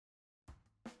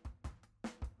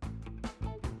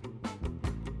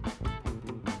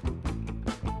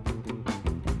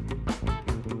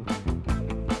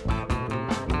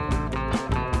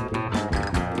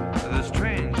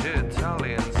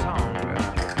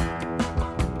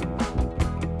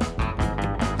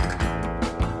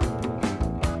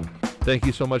Thank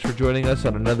you so much for joining us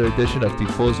on another edition of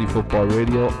Tifosi Football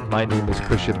Radio. My name is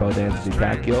Christian Baldanzi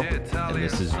Pacquiao. And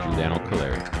this is Giuliano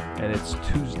Caleri. And it's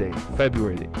Tuesday,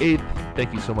 February the 8th.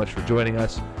 Thank you so much for joining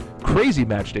us. Crazy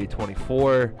match day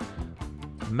 24.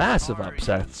 Massive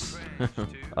upsets.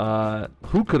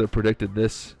 Who could have predicted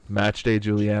this match day,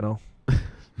 Giuliano?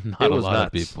 Not a lot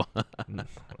of people.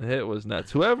 It was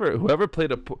nuts. Whoever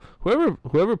played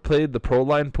the Pro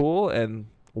Line pool and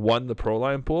won the Pro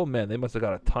Line pool, man, they must have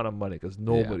got a ton of money because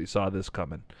nobody saw this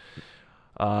coming.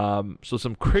 So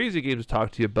some crazy games to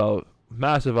talk to you about.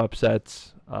 Massive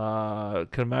upsets. Can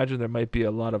imagine there might be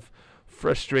a lot of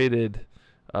frustrated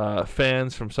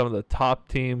fans from some of the top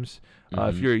teams.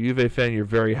 If you're a Juve fan, you're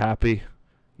very happy.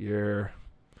 You're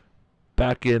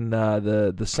back in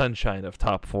the sunshine of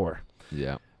top four.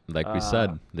 Yeah, like we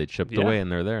said, they chipped away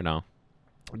and they're there now.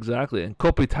 Exactly, and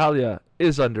Coppa Italia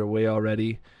is underway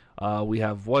already. We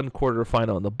have one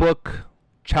quarterfinal in the book.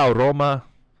 Ciao Roma.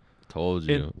 Told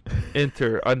you.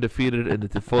 Inter undefeated in the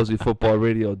Tifosi Football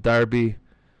Radio Derby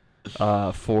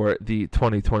for the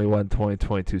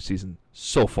 2021-2022 season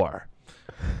so far.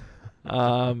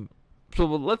 So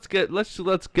let's get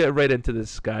right into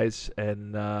this, guys,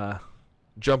 and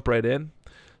jump right in.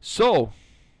 So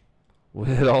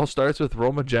it all starts with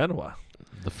Roma Genoa.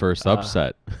 The first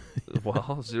upset.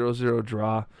 Well, 0-0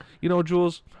 draw. You know,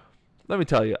 Jules, let me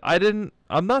tell you,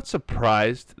 I'm not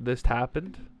surprised this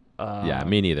happened. Yeah,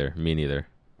 me neither.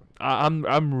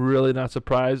 I'm really not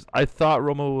surprised. I thought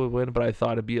Roma would win, but I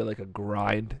thought it'd be like a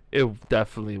grind. It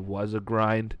definitely was a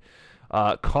grind.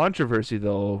 Controversy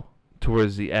though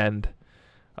towards the end,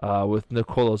 with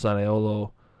Nicolo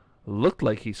Zaniolo, looked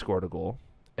like he scored a goal,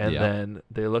 and then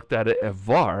they looked at it at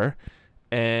VAR,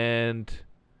 and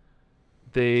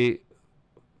they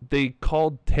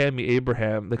called Tammy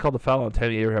Abraham. They called the foul on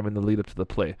Tammy Abraham in the lead up to the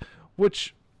play,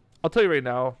 which I'll tell you right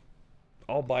now,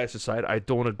 all bias aside, I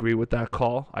don't agree with that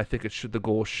call. I think the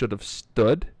goal should have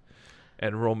stood,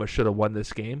 and Roma should have won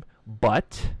this game.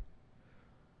 But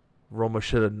Roma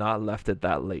should have not left it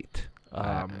that late.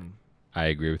 I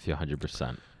agree with you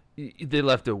 100%. They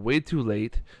left it way too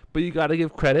late, but you got to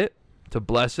give credit to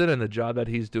Blessin and the job that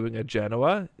he's doing at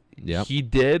Genoa. Yep. He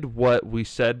did what we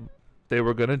said they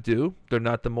were going to do. They're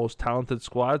not the most talented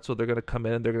squad, so they're going to come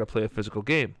in and they're going to play a physical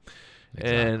game.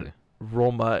 Exactly. And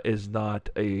Roma is not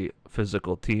a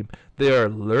physical team. They are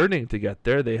learning to get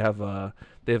there. They have a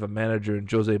manager in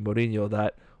Jose Mourinho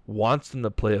that wants them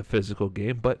to play a physical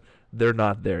game, but they're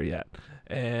not there yet.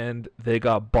 And they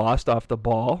got bossed off the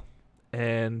ball,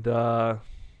 and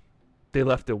they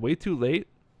left it way too late.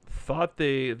 Thought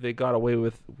they got away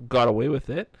with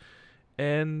it,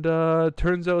 and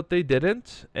turns out they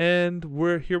didn't. And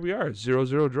here we are,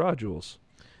 0-0 draw, Jules.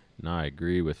 No, I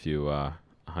agree with you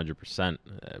 100%.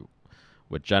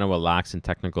 What Genoa lacks in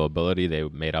technical ability, they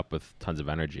made up with tons of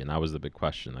energy, and that was the big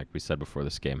question. Like we said before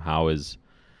this game, how is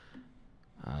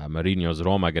Mourinho's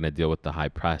Roma going to deal with the high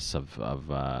press of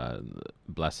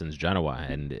Blessin's Genoa?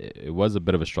 And it was a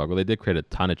bit of a struggle. They did create a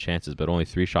ton of chances, but only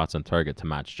 3 shots on target to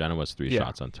match Genoa's 3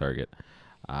 shots on target.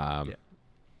 And,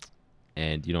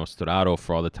 you know, Sturaro,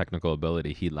 for all the technical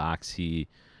ability he lacks, he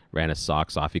ran his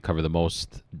socks off. He covered the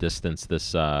most distance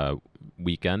this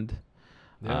weekend.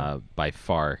 By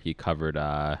far. He covered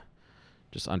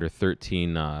just under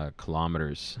 13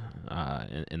 kilometers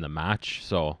in the match.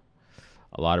 So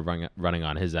a lot of running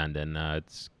on his end, and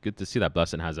it's good to see that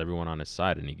Blessin has everyone on his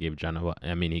side, and he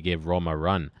gave Roma a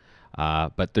run.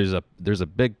 But there's a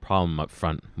big problem up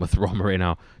front with Roma right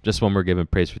now. Just when we're giving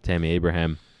praise for Tammy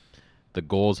Abraham, the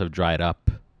goals have dried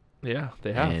up. Yeah,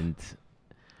 they have. And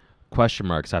question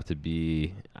marks have to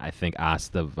be, I think,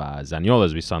 asked of Zaniolo,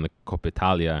 as we saw in the Coppa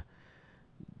Italia.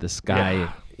 This guy,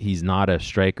 he's not a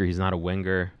striker. He's not a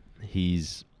winger.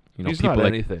 He's not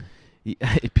anything.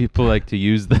 People like to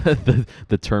use the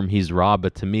term he's raw,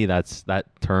 but to me that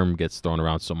term gets thrown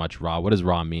around so much. Raw. What does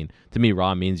raw mean? To me,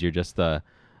 raw means you're just an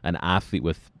athlete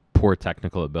with poor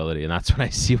technical ability, and that's what I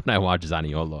see when I watch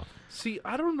Zaniolo. See,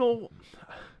 I don't know.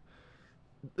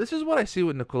 This is what I see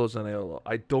with Nicolo Zaniolo.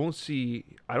 I don't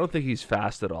think he's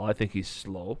fast at all. I think he's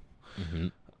slow.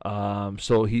 Mm-hmm.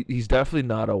 So he's definitely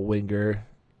not a winger.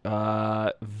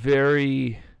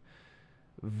 Very,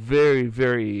 very,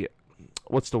 very.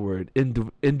 What's the word?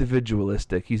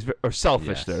 Individualistic. He's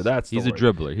selfish. Yes. There. That's the He's word.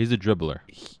 a dribbler.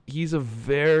 He's a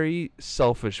very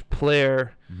selfish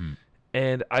player,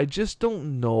 and I just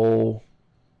don't know.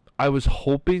 I was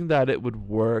hoping that it would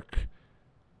work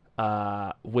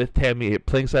with Tammy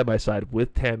playing side by side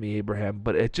with Tammy Abraham,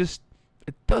 but it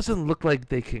doesn't look like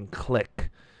they can click.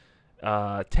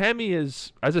 Tammy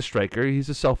is, as a striker, he's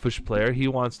a selfish player. He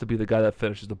wants to be the guy that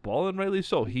finishes the ball, and rightly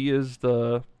so. He is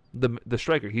the the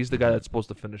striker. He's the guy that's supposed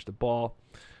to finish the ball,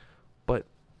 but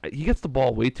he gets the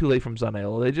ball way too late from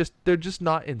Zaniolo. They're just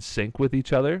not in sync with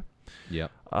each other. Yeah.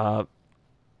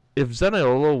 If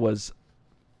Zaniolo was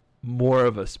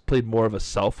played more of a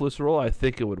selfless role, I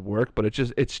think it would work, but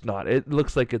it's not. It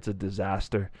looks like it's a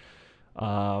disaster.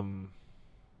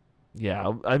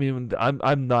 Yeah, I mean,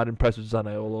 I'm not impressed with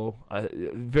Zaniolo.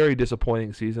 Very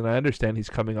disappointing season. I understand he's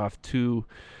coming off 2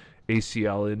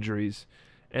 ACL injuries,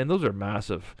 and those are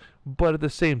massive. But at the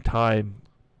same time,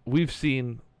 we've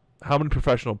seen how many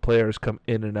professional players come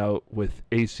in and out with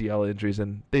ACL injuries,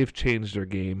 and they've changed their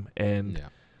game, and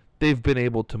they've been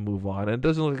able to move on. And it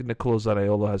doesn't look like Nicolo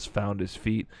Zaniolo has found his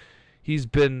feet. He's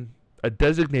been a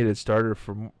designated starter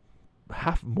for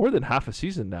more than half a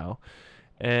season now.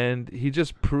 And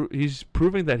he's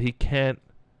proving that he can't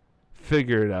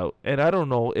figure it out. And I don't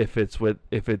know if it's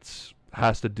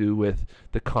has to do with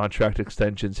the contract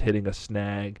extensions hitting a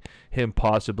snag, him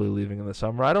possibly leaving in the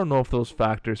summer. I don't know if those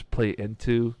factors play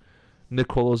into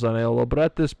Nicolo Zaniolo, but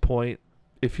at this point,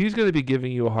 if he's going to be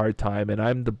giving you a hard time, and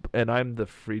I'm the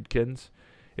Friedkins,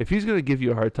 if he's going to give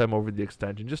you a hard time over the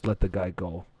extension, just let the guy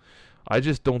go. I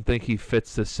just don't think he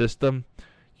fits the system.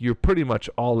 You're pretty much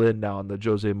all in now on the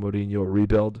Jose Mourinho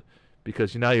rebuild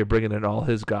because now you're bringing in all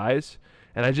his guys.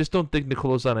 And I just don't think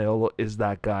Nicolo Zaniolo is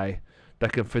that guy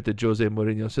that can fit the Jose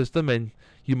Mourinho system. And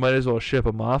you might as well ship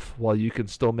him off while you can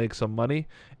still make some money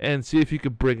and see if you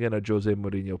could bring in a Jose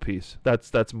Mourinho piece.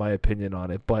 That's my opinion on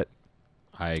it. But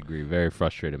I agree. Very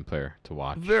frustrating player to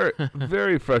watch.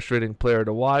 Very frustrating player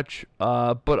to watch.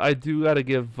 But I do got to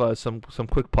give some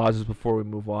quick pauses before we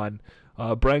move on.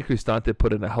 Brian Cristante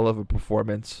put in a hell of a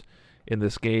performance in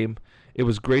this game. It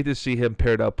was great to see him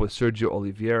paired up with Sergio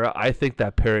Oliveira. I think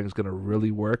that pairing is going to really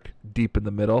work deep in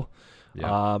the middle.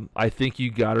 Yeah. I think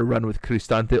you got to run with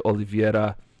Cristante,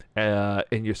 Oliveira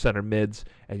in your center mids,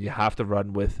 and you have to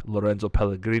run with Lorenzo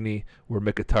Pellegrini where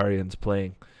Mkhitaryan's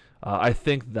playing. I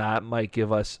think that might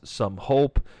give us some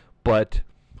hope, but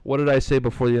what did I say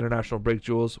before the international break,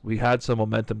 Jules? We had some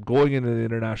momentum going into the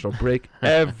international break.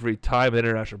 Every time the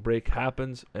international break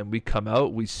happens and we come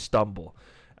out, we stumble.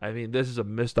 I mean, this is a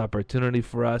missed opportunity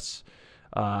for us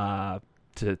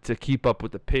to keep up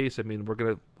with the pace. I mean,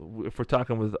 if we're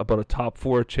talking about a top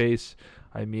 4 chase,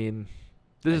 I mean,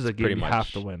 this is a game you have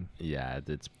to win. Yeah,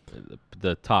 it's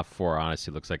the top 4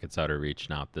 honestly looks like it's out of reach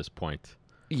now at this point.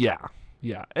 Yeah.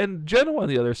 And Genoa on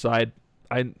the other side,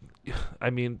 I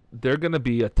mean, they're going to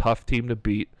be a tough team to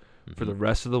beat for the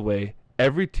rest of the way.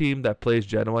 Every team that plays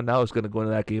Genoa now is going to go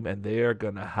into that game, and they are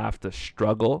going to have to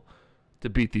struggle to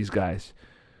beat these guys.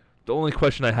 The only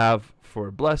question I have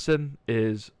for Blessin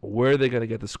is where are they going to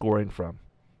get the scoring from?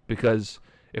 Because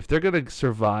if they're going to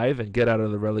survive and get out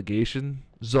of the relegation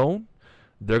zone,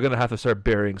 they're going to have to start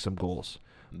burying some goals.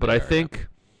 But I think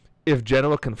if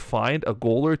Genoa can find a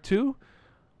goal or two,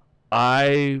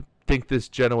 I think this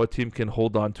Genoa team can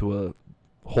hold on to a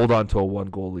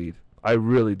 1-goal lead. I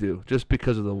really do, just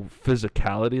because of the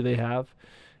physicality they have.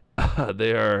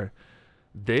 They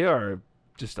are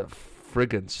just a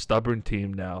friggin' stubborn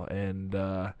team now, and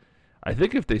I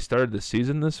think if they started the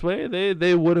season this way,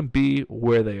 they wouldn't be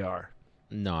where they are.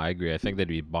 No, I agree. I think they'd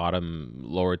be bottom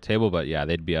lower table, but yeah,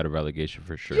 they'd be out of relegation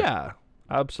for sure. Yeah,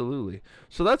 absolutely.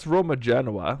 So that's Roma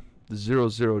Genoa, the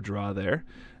 0-0 draw there.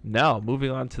 Now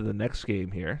moving on to the next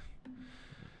game here.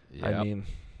 Yep. I mean,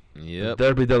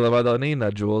 Derby della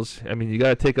Madonnina, Jules. I mean, you got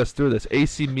to take us through this.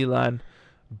 AC Milan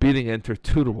beating Inter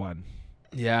 2-1.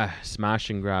 Yeah, smash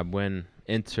and grab win.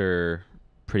 Inter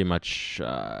pretty much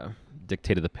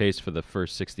dictated the pace for the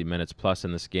first 60 minutes plus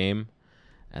in this game.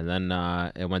 And then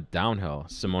it went downhill.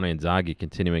 Simone Inzaghi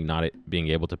continuing not being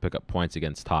able to pick up points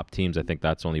against top teams. I think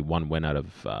that's only 1 win out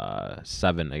of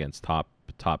 7 against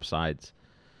top sides.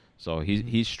 So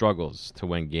he struggles to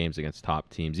win games against top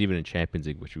teams, even in Champions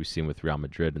League, which we've seen with Real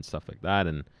Madrid and stuff like that.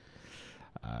 And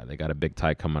they got a big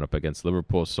tie coming up against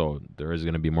Liverpool, so there is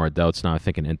going to be more doubts now, I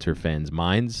think, in Inter fans'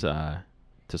 minds to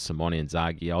Simone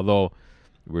Inzaghi. Although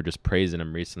we're just praising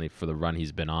him recently for the run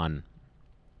he's been on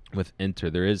with Inter,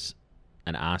 there is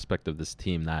an aspect of this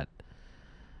team that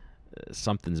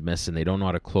something's missing. They don't know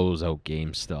how to close out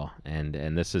games still, and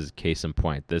this is case in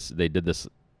point. They did this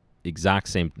exact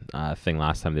same thing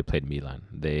last time they played Milan.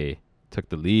 They took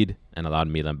the lead and allowed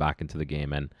Milan back into the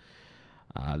game, and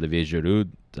Olivier Giroud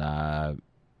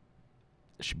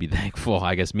should be thankful.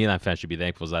 I guess Milan fans should be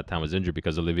thankful Zlatan was injured,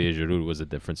 because Olivier Giroud was a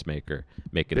difference maker,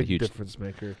 making Big a huge difference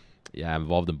maker. Yeah,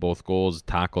 involved in both goals.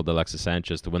 Tackled Alexis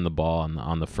Sanchez to win the ball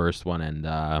on the first one,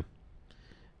 and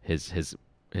his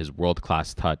world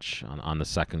class touch on the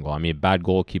second goal. I mean, bad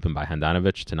goalkeeping by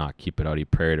Handanovic to not keep it out. He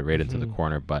parried it right into the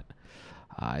corner, but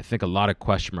I think a lot of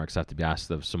question marks have to be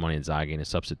asked of Simone Inzaghi and his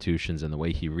substitutions and the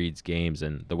way he reads games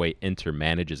and the way Inter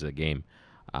manages a game.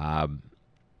 Um,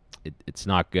 it's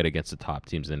not good against the top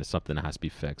teams, and it's something that has to be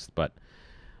fixed. But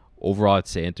overall, I'd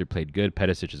say Inter played good.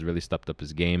 Perisic has really stepped up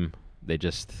his game. They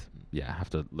just, have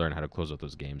to learn how to close out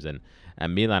those games. And at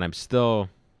Milan, I'm still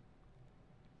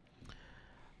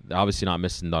obviously not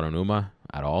missing Donnarumma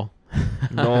at all.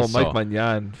 No, Mike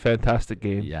Maignan, fantastic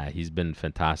game. Yeah, he's been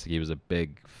fantastic. He was a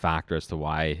big factor as to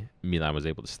why Milan was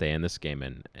able to stay in this game.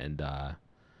 And I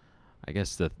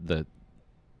guess the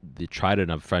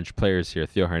trident of French players here,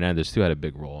 Theo Hernandez too had a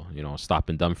big role.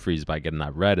 Stopping Dumfries by getting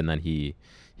that red, and then he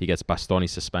gets Bastoni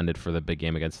suspended for the big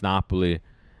game against Napoli,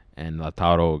 and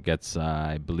Lautaro gets,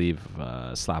 I believe,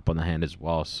 a slap on the hand as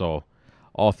well. So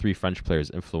all three French players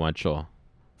influential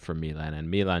for Milan, and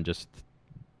Milan just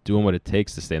doing what it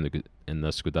takes to stay in the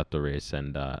Scudetto race,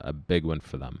 and a big win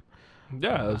for them.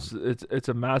 Yeah, it's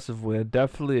a massive win.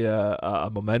 Definitely a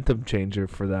momentum changer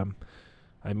for them.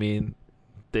 I mean,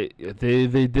 they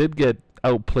did get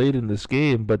outplayed in this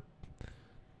game, but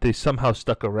they somehow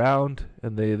stuck around,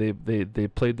 and they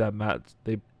played that match.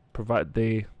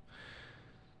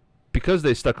 Because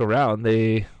they stuck around,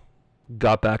 they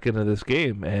got back into this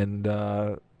game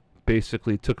and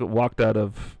basically walked out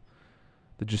of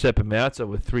the Giuseppe Meazza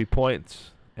with 3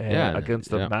 points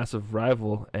against a massive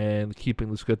rival and keeping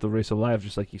the Scudetto race alive,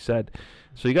 just like you said.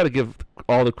 So you got to give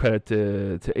all the credit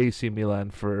to AC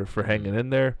Milan for hanging in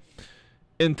there.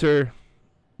 Inter,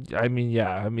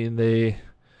 they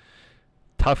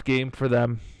tough game for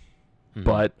them,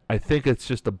 but I think it's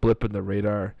just a blip in the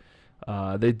radar.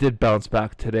 They did bounce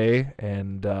back today,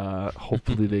 and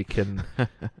hopefully they can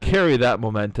carry that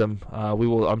momentum.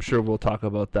 I'm sure we'll talk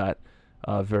about that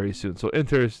very soon. So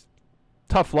Inter's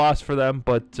tough loss for them,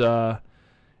 but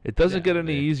it doesn't get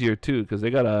any easier too, because they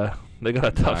got a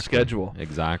tough schedule.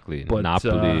 Exactly. But,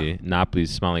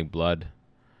 Napoli's smelling blood.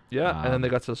 Yeah, and then they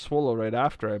got Sassuolo right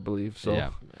after, I believe. So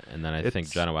yeah, and then I think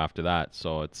Genoa after that.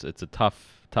 So it's a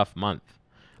tough month.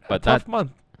 But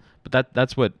month. But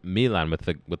that's what Milan with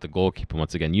the goalkeeper,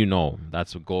 once again,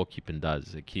 that's what goalkeeping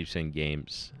does. It keeps in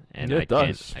games, and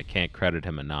I can't credit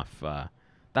him enough.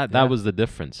 That was the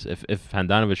difference. If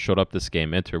Handanovic showed up this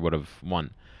game, Inter would have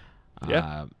won.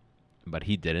 But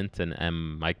he didn't,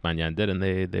 and Mike Maignan did, and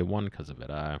they won because of it.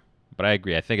 But I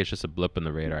agree. I think it's just a blip in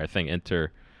the radar. I think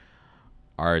Inter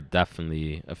are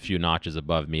definitely a few notches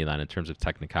above Milan in terms of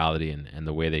technicality and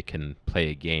the way they can play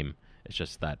a game. It's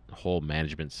just that whole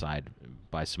management side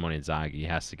by Simone Inzaghi. He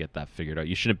has to get that figured out.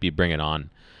 You shouldn't be bringing on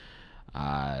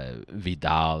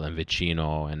Vidal and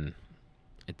Vicino and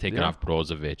taking off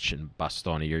Brozovic and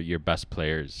Bastoni, your best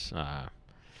players.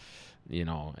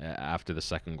 After the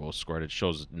second goal scored, it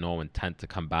shows no intent to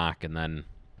come back, and then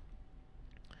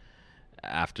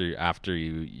after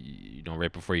you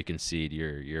right before you concede,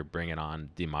 you're bringing on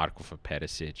Di Marco for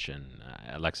Perisic and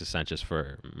Alexis Sanchez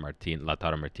for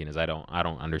Lautaro Martinez. I don't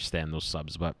understand those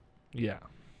subs, but yeah,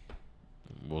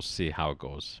 we'll see how it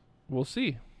goes. We'll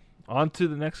see. On to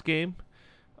the next game.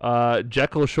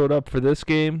 Jekyll showed up for this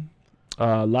game.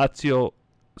 Lazio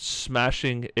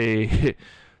smashing a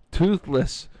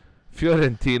toothless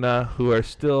Fiorentina, who are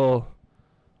still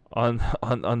on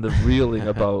the reeling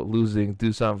about losing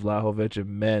Dusan Vlahovic,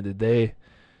 and man, did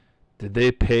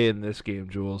they pay in this game,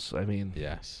 Jules? I mean,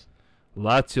 yes,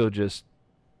 Lazio just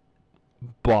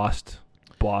bossed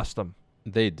them.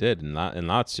 They did, and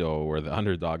Lazio were the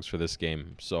underdogs for this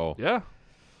game. So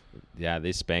yeah,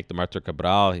 they spanked them. Artur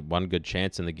Cabral, he one good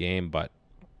chance in the game, but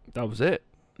that was it.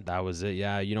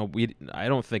 Yeah, I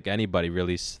don't think anybody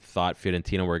really thought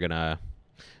Fiorentina were gonna.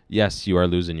 Yes, you are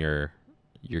losing your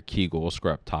key goal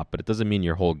scorer up top, but it doesn't mean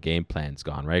your whole game plan's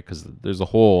gone, right? Because there's a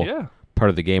whole part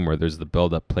of the game where there's the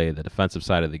build-up play, the defensive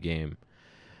side of the game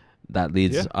that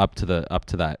leads up to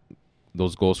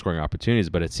those goal-scoring opportunities.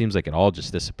 But it seems like it all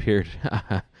just disappeared.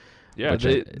 I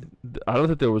don't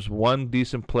think there was one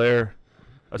decent player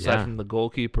aside from the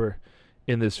goalkeeper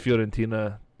in this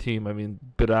Fiorentina team. I mean,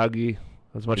 Biraghi,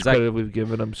 as much credit we've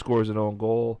given him, scores an own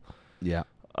goal. Yeah.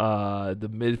 The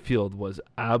midfield was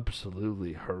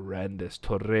absolutely horrendous.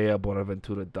 Torreira,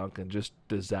 Bonaventura, Duncan, just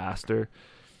disaster.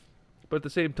 But at the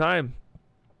same time,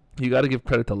 you got to give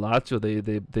credit to Lazio.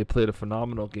 They played a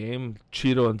phenomenal game.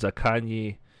 Ciro and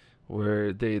Zaccagni,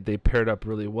 where they paired up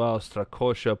really well.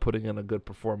 Strakosha putting in a good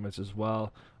performance as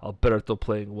well. Alberto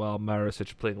playing well.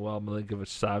 Marisic playing well.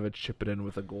 Milinkovic-Savic chipping in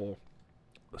with a goal.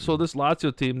 So this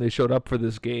Lazio team, they showed up for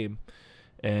this game,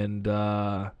 and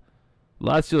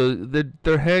Lazio,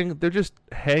 they're just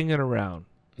hanging around.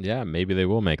 Yeah, maybe they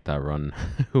will make that run.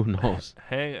 Who knows?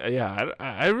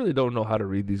 I really don't know how to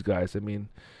read these guys. I mean,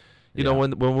 You know,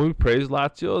 when we praise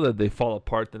Lazio, that they fall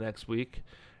apart the next week,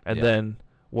 and then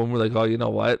when we're like, oh, you know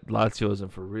what, Lazio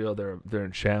isn't for real. They're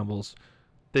in shambles.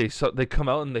 They come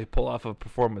out and they pull off a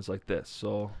performance like this.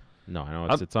 So no, I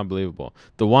know it's unbelievable.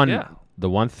 The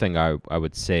one thing I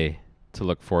would say to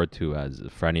look forward to as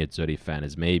for any Azzurri fan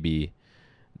is maybe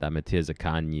that Mattia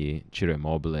Zaccagni, Ciro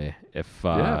Immobile, if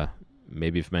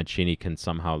maybe if Mancini can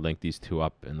somehow link these two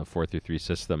up in the 4-3-3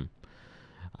 system.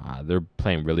 They're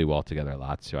playing really well together at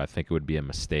Lazio. I think it would be a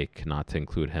mistake not to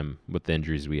include him with the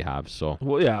injuries we have. So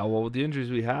with the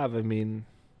injuries we have, I mean,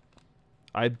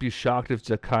 I'd be shocked if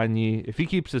Zaccagni, if he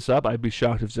keeps this up, I'd be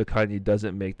shocked if Zaccagni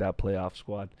doesn't make that playoff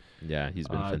squad. Yeah, he's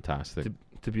been fantastic.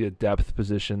 To be a depth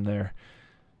position there.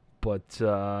 But,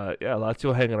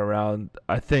 Lazio hanging around.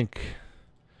 I think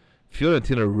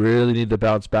Fiorentina really need to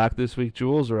bounce back this week,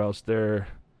 Jules, or else they're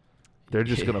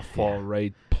just going to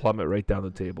plummet right down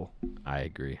the table. I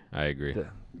agree. I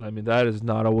mean, that is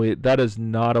not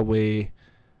a way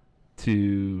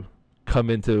to come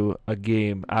into a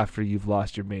game after you've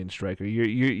lost your main striker.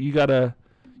 You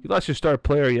lost your star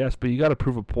player, yes, but you got to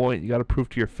prove a point. You got to prove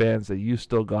to your fans that you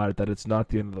still got it, that it's not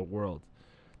the end of the world,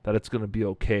 that it's going to be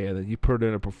okay. And then you put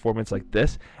in a performance like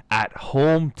this at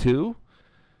home too.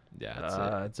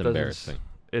 Yeah, it's embarrassing.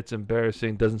 It's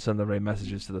embarrassing. Doesn't send the right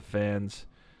messages to the fans.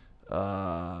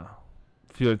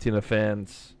 Fiorentina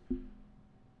fans.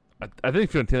 I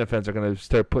think Fiorentina fans are going to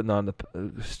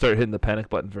start hitting the panic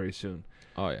button very soon.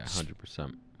 Oh yeah,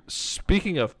 100%.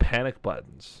 Speaking of panic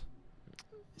buttons,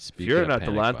 if you're an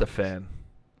Atalanta fan,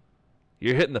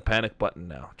 you're hitting the panic button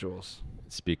now, Jules.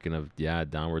 Speaking of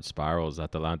downward spirals,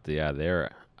 Atalanta,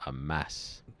 they're a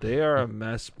mess. They are a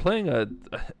mess.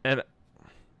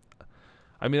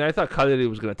 I mean, I thought Cagliari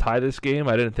was going to tie this game.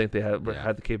 I didn't think they had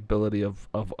the capability of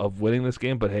winning this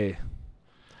game, but hey.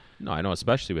 No, I know,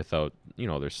 especially without,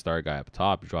 their star guy up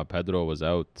top. Joao Pedro was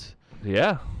out.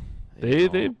 Yeah.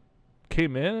 They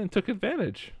came in and took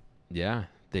advantage. Yeah,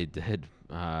 they did.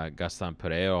 Gaston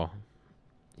Pereiro,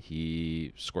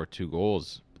 he scored 2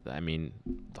 goals. I mean,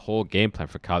 the whole game plan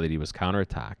for Cagliari was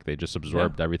counterattack. They just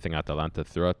absorbed everything Atalanta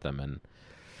threw at them, and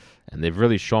they've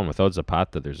really shown without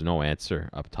Zapata, there's no answer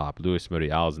up top. Luis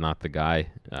Muriel is not the guy.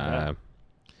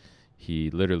 He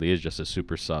literally is just a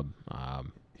super sub.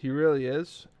 He really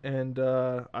is. And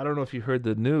I don't know if you heard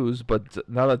the news, but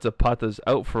now that Zapata's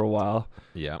out for a while,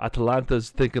 Atalanta's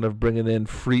thinking of bringing in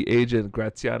free agent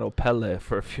Graziano Pelle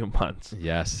for a few months.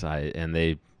 Yes, and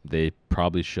they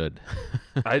probably should.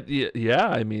 I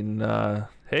mean,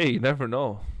 hey, you never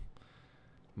know.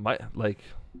 It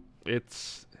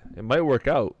might work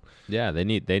out. Yeah, they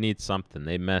need something.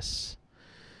 They miss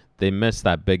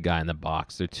that big guy in the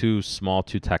box. They're too small,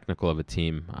 too technical of a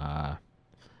team,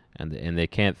 and they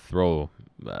can't throw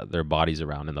their bodies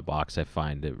around in the box. I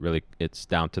find it's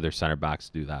down to their center backs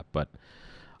to do that, but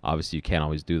obviously you can't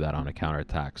always do that on a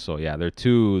counterattack. So yeah, they're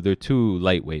too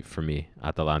lightweight for me,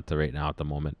 Atalanta right now at the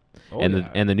moment.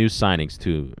 And the new signings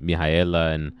too,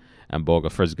 Mihaela and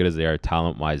Boga, for as good as they are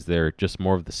talent-wise, they're just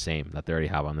more of the same that they already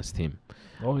have on this team.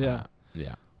 Oh yeah,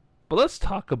 yeah. But let's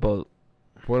talk about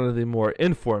one of the more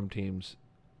informed teams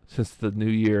since the new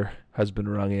year has been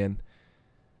rung in.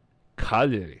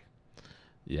 Cagliari.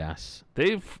 Yes.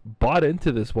 They've bought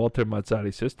into this Walter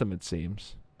Mazzarri system, it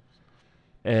seems.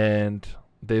 And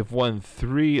they've won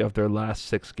 3 of their last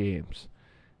 6 games.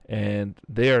 And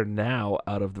they are now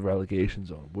out of the relegation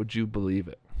zone. Would you believe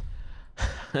it?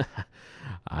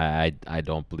 I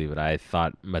don't believe it. I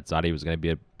thought Mazzarri was going to be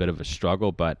a bit of a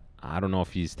struggle, but I don't know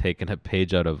if he's taken a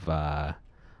page out of I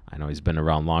know he's been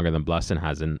around longer than Blessin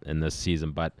has in this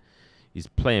season, but he's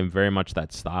playing very much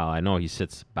that style. I know he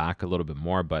sits back a little bit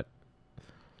more, but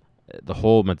the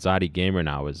whole Mazzarri game right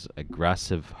now is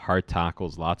aggressive, hard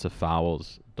tackles, lots of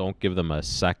fouls. Don't give them a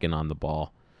second on the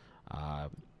ball.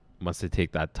 Once they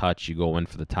take that touch, you go in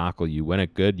for the tackle. You win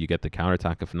it good, you get the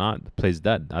counterattack. If not, the play's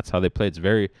dead. That's how they play.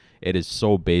 It is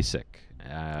so basic.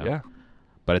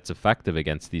 But it's effective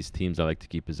against these teams that like to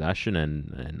keep possession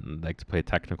and like to play a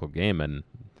technical game. And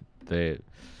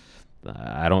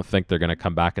I don't think they're going to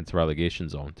come back into relegation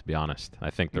zone, to be honest. I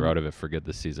think they're out of it for good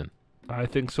this season. I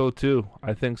think so too.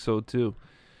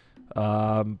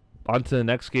 On to the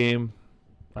next game.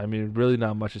 I mean, really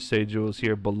not much to say, Jules,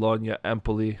 here. Bologna,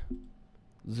 Empoli,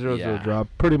 0-0 draw.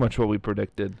 Pretty much what we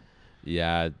predicted.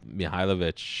 Yeah,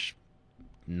 Mihailovic,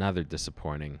 another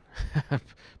disappointing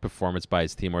performance by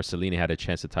his team. Orsolini had a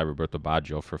chance to tie Roberto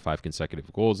Baggio for 5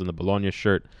 consecutive goals in the Bologna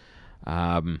shirt.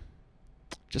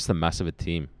 Just a mess of a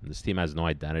team. This team has no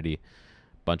identity,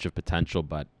 bunch of potential,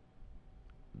 but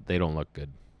they don't look good.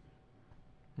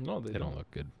 No, they don't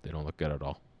look good. They don't look good at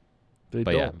all. They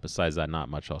don't. Yeah, besides that, not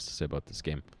much else to say about this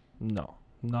game. No,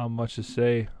 Not much to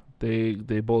say. They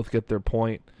both get their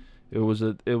point. It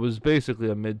was basically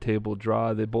a mid-table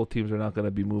draw. Both teams are not going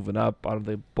to be moving up. I don't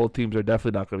think both teams are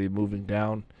definitely not going to be moving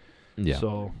down. Yeah.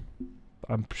 So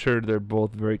I'm sure they're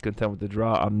both very content with the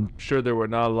draw. I'm sure there were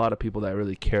not a lot of people that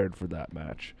really cared for that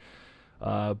match.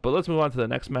 But let's move on to the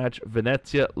next match.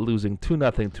 Venezia losing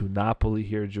 2-0 to Napoli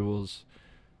here, Jules.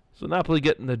 So Napoli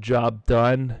getting the job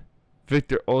done.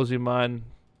 Victor Osimhen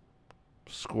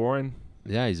scoring.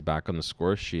 Yeah, he's back on the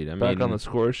score sheet. Back on the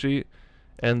score sheet.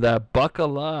 And that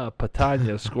Bacala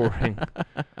Patania scoring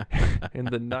in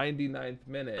the 99th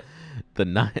minute. The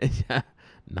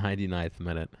 99th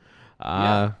minute.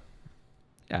 Yeah,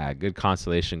 good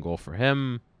consolation goal for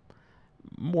him.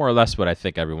 More or less what I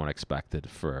think everyone expected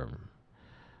for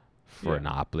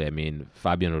Napoli. I mean,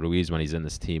 Fabian Ruiz, when he's in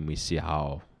this team, we see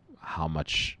how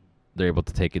much they're able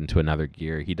to take it into another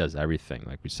gear. He does everything,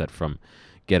 like we said, from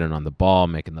getting on the ball,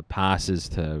 making the passes,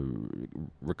 to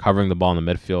recovering the ball in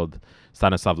the midfield.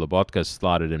 Stanislav Lobotka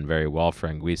slotted in very well for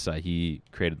Anguissa. He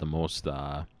created the most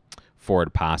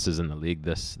forward passes in the league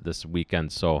this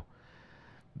weekend. So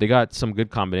they got some good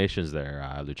combinations there.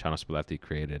 Luciano Spalletti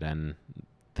created, and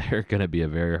they're going to be a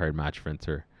very hard match for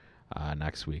Inter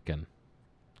next weekend.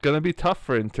 Going to be tough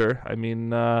for Inter. I mean,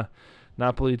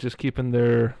 Napoli just keeping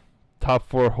their top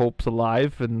four hopes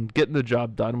alive and getting the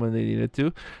job done when they needed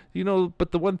to.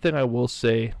 But the one thing I will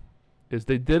say is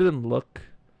they didn't look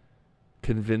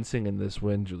convincing in this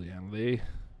win, Julian.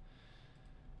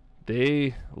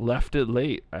 They left it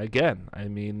late again. I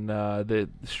mean, they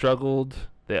struggled.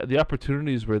 The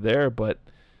opportunities were there, but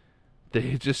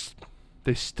they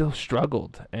still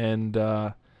struggled. And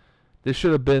this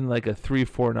should have been like a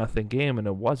 3-4-0 game, and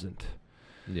it wasn't.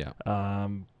 Yeah.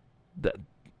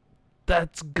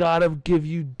 That's gotta give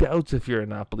you doubts if you're a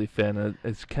Napoli fan.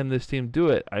 Can this team do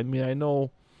it? I mean, I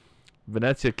know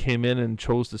Venezia came in and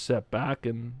chose to set back,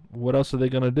 and what else are they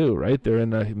gonna do, right? They're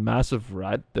in a massive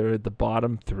rut. They're at the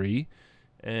bottom three,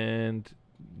 and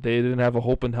they didn't have a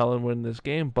hope in hell in winning this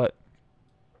game. But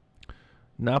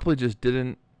Napoli just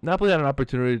didn't. Napoli had an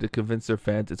opportunity to convince their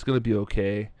fans it's gonna be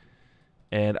okay,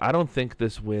 and I don't think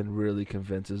this win really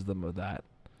convinces them of that.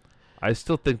 I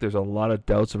still think there's a lot of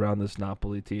doubts around this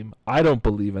Napoli team. I don't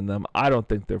believe in them. I don't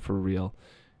think they're for real.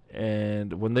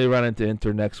 And when they run into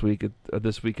Inter next week,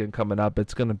 this weekend coming up,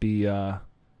 it's going to be a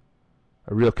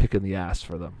real kick in the ass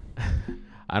for them.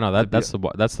 I know that's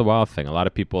the wild thing. A lot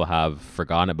of people have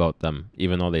forgotten about them,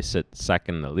 even though they sit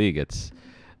second in the league.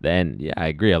 I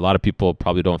agree. A lot of people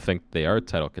probably don't think they are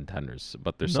title contenders,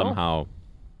 but they're somehow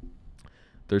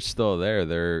still there.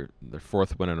 They're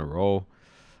fourth win in a row.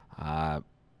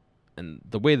 And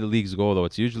the way the leagues go, though,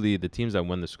 it's usually the teams that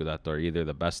win the Scudetto are either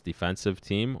the best defensive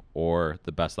team or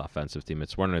the best offensive team.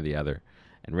 It's one or the other.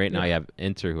 And right now you have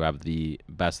Inter, who have the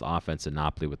best offense, and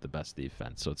Napoli with the best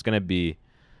defense. So it's going to be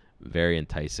very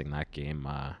enticing, that game.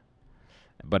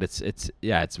 But it's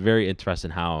very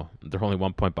interesting how they're only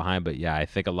 1 point behind. But I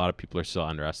think a lot of people are still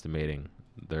underestimating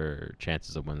their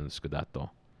chances of winning the Scudetto.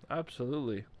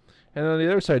 Absolutely. And on the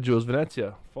other side, Jules,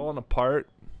 Venezia falling apart,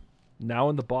 now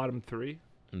in the bottom three.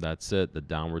 That's it. The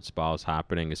downward spiral is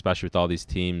happening, especially with all these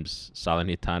teams,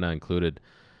 Salernitana included,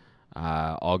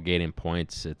 all gaining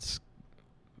points.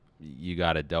 You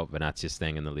got to doubt Venezia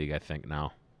staying in the league, I think,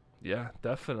 now. Yeah,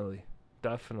 definitely.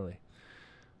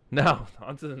 Now,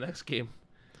 on to the next game.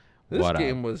 This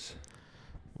game was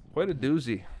quite a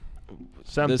doozy.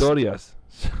 Sampdoria.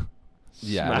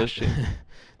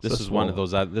 This is one of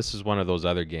those. This is one of those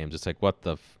other games. It's like, what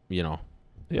the,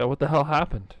 Yeah, what the hell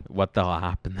happened?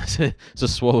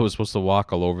 Sassuolo was supposed to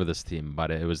walk all over this team,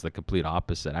 but it was the complete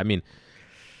opposite. I mean,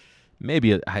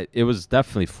 maybe it was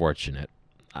definitely fortunate.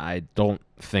 I don't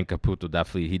think Caputo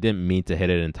he didn't mean to hit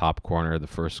it in top corner, the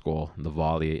first goal, the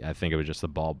volley. I think it was just the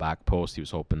ball back post. He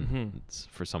was hoping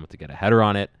for someone to get a header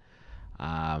on it.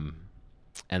 And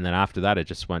then after that, it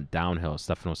just went downhill.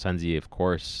 Stefano Sensi, of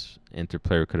course, Inter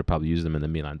player, could have probably used him in the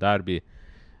Milan derby.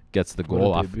 Gets the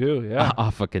goal off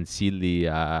a Consigli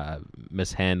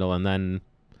mishandle, and then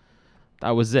that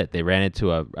was it. They ran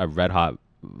into a red-hot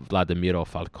Vladimiro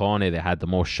Falcone. They had the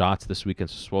most shots this weekend,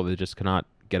 so they just cannot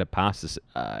get it past this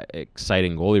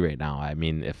exciting goalie right now. I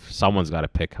mean, if someone's got to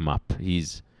pick him up,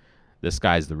 this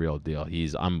guy's the real deal.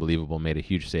 He's unbelievable. Made a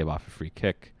huge save off a free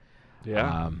kick.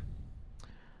 Yeah.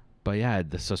 But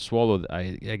the Sassuolo,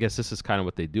 I guess this is kind of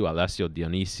what they do. Alessio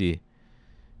Dionisi,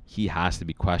 he has to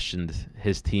be questioned.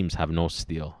 His teams have no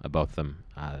steel about them.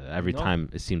 Every time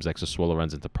it seems like Sassuolo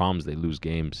runs into problems, they lose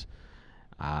games.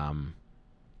 And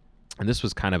this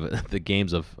was kind of the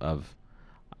games of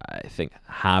I think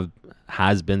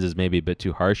has-beens is maybe a bit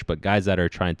too harsh, but guys that are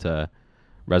trying to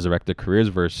resurrect their careers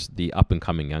versus the up and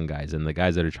coming young guys, and the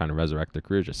guys that are trying to resurrect their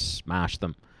careers just smash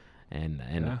them, and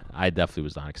I definitely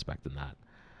was not expecting that.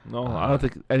 No, I don't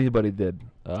think anybody did.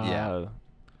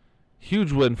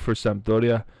 Huge win for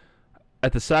Sampdoria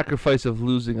at the sacrifice of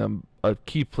losing a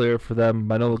key player for them,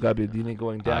 Manolo Gabbiadini,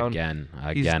 going down. Again,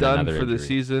 he's done for injury. the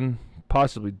season,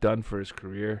 possibly done for his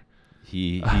career.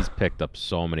 He's picked up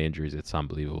so many injuries, it's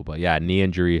unbelievable. But yeah, knee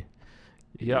injury.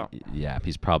 Yeah,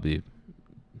 he's probably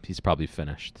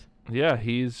finished. Yeah,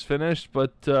 he's finished.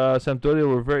 But Sampdoria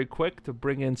were very quick to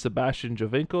bring in Sebastian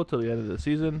Giovinco till the end of the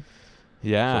season.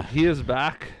 Yeah, so he is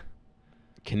back.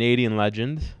 Canadian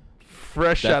legend.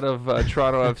 Fresh out of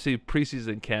Toronto FC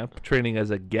preseason camp, training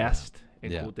as a guest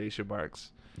in quotation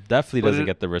marks. Definitely doesn't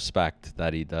get the respect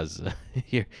that he does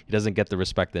here. He doesn't get the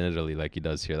respect in Italy like he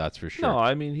does here. That's for sure. No,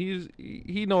 I mean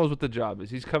he knows what the job is.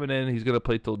 He's coming in. He's gonna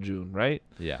play till June, right?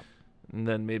 Yeah, and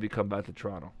then maybe come back to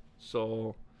Toronto.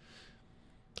 So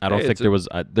I don't think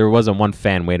there wasn't one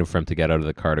fan waiting for him to get out of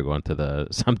the car to go into the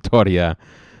Sampdoria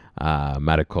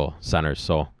medical center.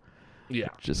 So yeah,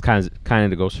 just kind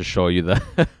of goes to show you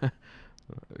the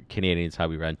Canadians how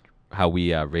we rate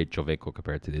Giovinco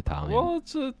compared to the Italian. Well,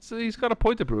 it's he's got a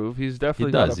point to prove. He's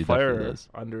definitely got a fire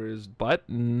under his butt,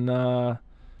 and I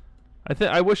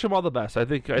wish him all the best. I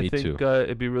think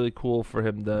it'd be really cool for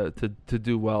him to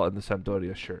do well in the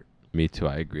Sampdoria shirt. Me too.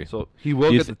 I agree. So he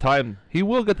will get the time. He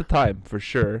will get the time for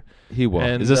sure. He will.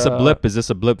 And, is this a blip? Is this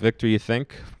a blip victory? You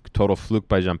think? Total fluke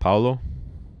by Gianpaolo?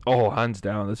 Oh, hands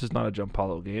down. This is not a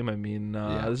Gianpaolo game. I mean,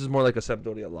 this is more like a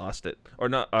Sampdoria lost it, or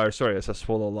not? Or sorry, a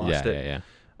Sassuolo lost it.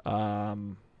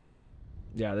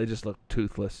 Yeah. They just look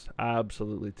toothless,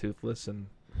 absolutely toothless, and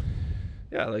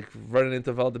like running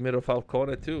into Valdemiro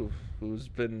Falcone too, who's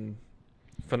been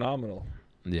phenomenal.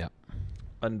 Yeah.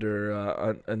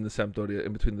 Under in the Sampdoria,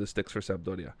 in between the sticks for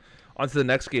Sampdoria. On to the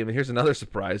next game, and here's another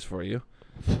surprise for you.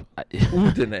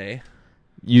 Udine.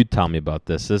 You tell me about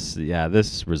this.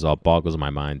 This result boggles my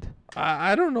mind.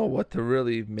 I don't know what to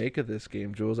really make of this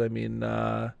game, Jules. I mean,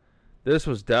 this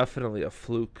was definitely a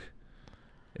fluke,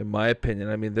 in my opinion.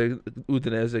 I mean,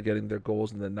 Udinese getting their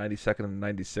goals in the 92nd and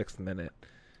 96th minute.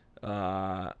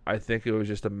 I think it was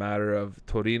just a matter of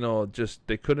Torino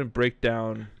they couldn't break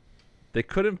down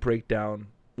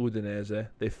Udinese.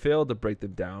 They failed to break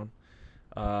them down.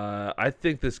 I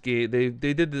think this game they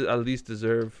did at least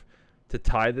deserve to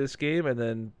tie this game, and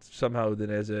then somehow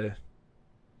Udinese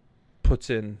puts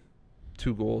in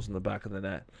 2 goals in the back of the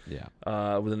net.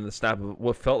 Yeah. Within the snap of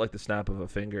what felt like the snap of a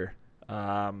finger.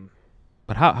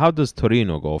 But how does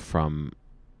Torino go from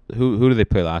who did they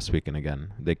play last weekend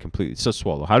again? They completely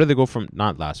Sassuolo. How did they go from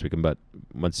not last weekend, but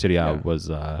when Serie A was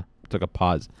took a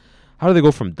pause? How do they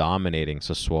go from dominating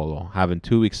Sassuolo, having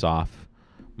 2 weeks off,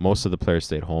 most of the players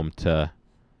stayed home, to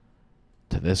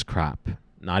this crap?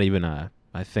 Not even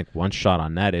I think one shot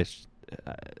on net. It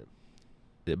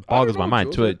boggles my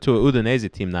mind. To a Udinese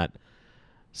team that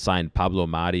signed Pablo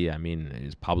Mari. I mean,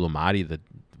 is Pablo Mari the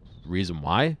reason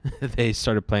why they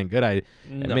started playing good?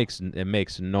 It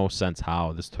makes no sense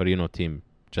how this Torino team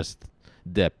just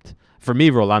dipped. For me,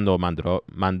 Rolando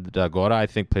Mandragora, I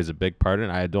think, plays a big part in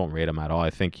it. I don't rate him at all.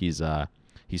 I think he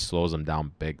slows them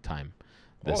down big time.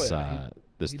 This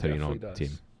Torino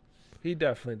team. He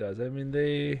definitely does. I mean,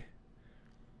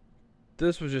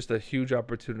 this was just a huge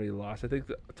opportunity lost. I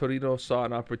think Torino saw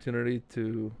an opportunity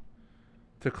to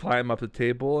climb up the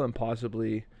table and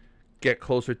possibly get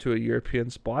closer to a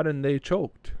European spot, and they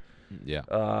choked. Yeah.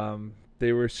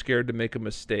 They were scared to make a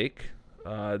mistake.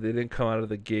 They didn't come out of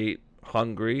the gate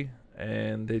hungry.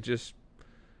 And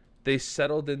they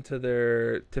settled into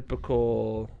their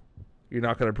typical "you're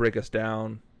not going to break us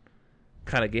down"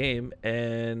 kind of game,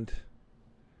 and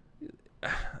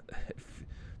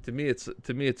to me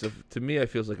it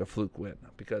feels like a fluke win,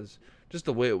 because just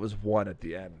the way it was won at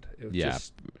the end. It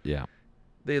was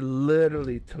they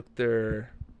literally took it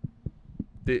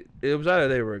was either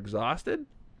they were exhausted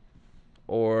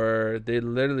or they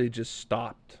literally just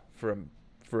stopped for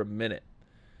a minute,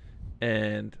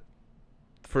 and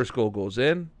first goal goes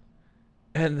in,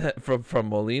 and then from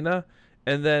Molina,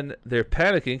 and then they're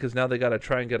panicking because now they got to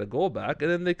try and get a goal back,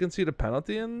 and then they concede a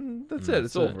penalty, and that's it.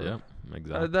 It's over. Yeah,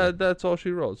 exactly. That's all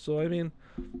she wrote. So I mean,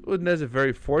 Udinese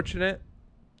very fortunate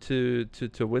to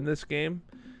win this game,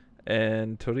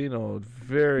 and Torino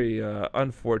very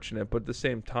unfortunate. But at the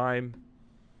same time,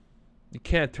 you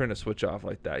can't turn a switch off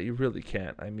like that. You really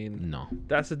can't. I mean, no.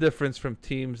 That's the difference from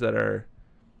teams that are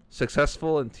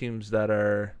successful and teams that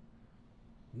are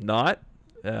not.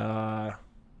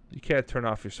 You can't turn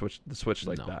off the switch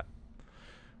like that.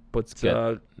 But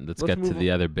let's get to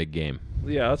the other big game.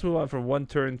 Yeah, let's move on from one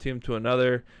turn team to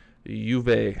another.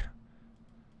 Juve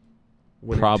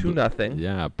winning 2-0.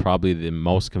 Yeah, probably the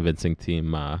most convincing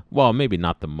team. Well, maybe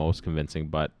not the most convincing,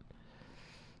 but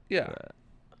yeah,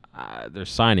 their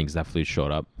signings definitely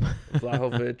showed up.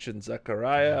 Vlahovic and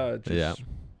Zakaria just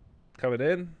coming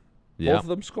in. Yeah, Both of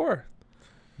them score.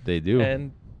 They do.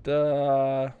 And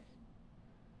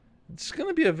it's going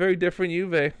to be a very different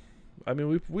Juve. I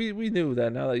mean, we knew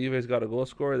that now that Juve's got a goal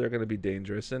scorer, they're going to be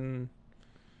dangerous. And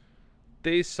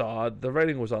they saw the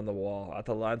writing was on the wall.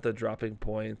 Atalanta dropping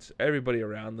points, everybody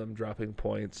around them dropping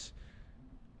points.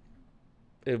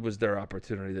 It was their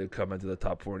opportunity to come into the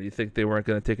top four. Do you think they weren't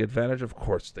going to take advantage? Of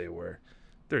course they were.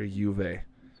 They're Juve.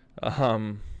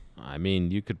 I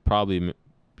mean, you could probably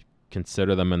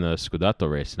consider them in the Scudetto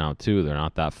race now too. They're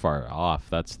not that far off.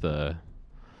 That's the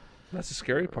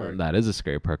scary part. That is a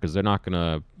scary part because they're not going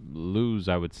to lose,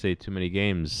 I would say, too many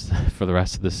games for the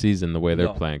rest of the season the way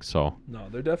they're playing. So no,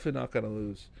 they're definitely not going to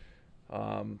lose.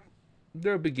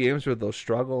 There'll be games where they'll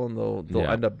struggle and they'll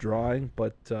end up drawing,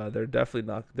 but they're definitely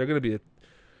not. They're going to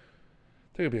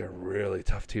be a really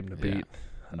tough team to beat.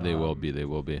 They will be. They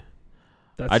will be.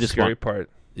 That's the scary part.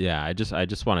 Yeah, I just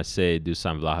want to say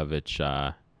Dusan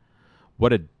Vlahovic,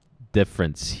 what a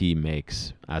difference he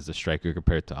makes as a striker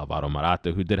compared to Alvaro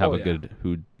Morata, who did have a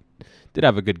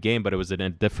good game, but it was in a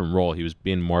different role. He was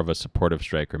being more of a supportive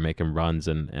striker, making runs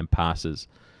and passes.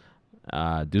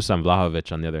 Dusan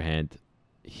Vlahovic, on the other hand,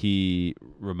 he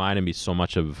reminded me so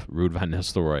much of Ruud van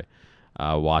Nistelrooy.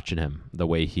 Watching him, the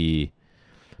way he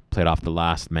played off the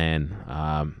last man,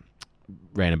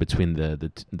 ran in between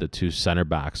the two center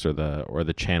backs or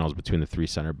the channels between the three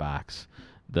center backs.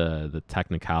 The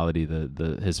technicality,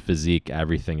 his physique,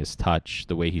 everything, his touch,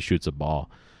 the way he shoots a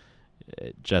ball,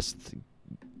 it just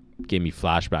gave me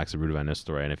flashbacks of Ruud van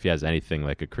Nistelrooy. And if he has anything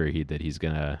like a career he did, he's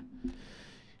gonna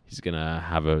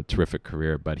have a terrific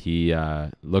career. But he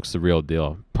looks the real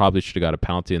deal. Probably should have got a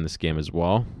penalty in this game as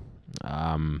well.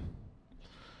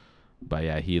 But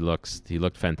yeah, he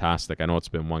looked fantastic. I know it's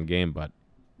been one game, but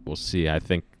we'll see. I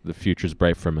think the future's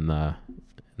bright for him in the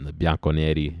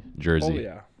Bianconeri jersey. Oh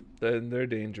yeah. They're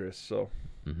dangerous, so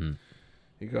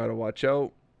you got to watch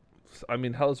out. I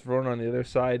mean, Hellas Verona on the other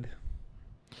side.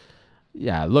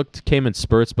 Yeah, came in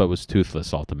spurts, but was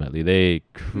toothless ultimately.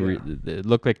 It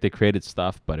looked like they created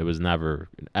stuff, but it was never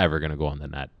ever going to go on the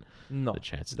net. No, the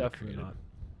chances definitely not.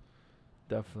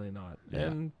 Definitely not. Yeah.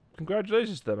 And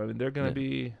congratulations to them. I mean, they're going to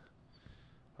be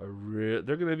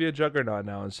a juggernaut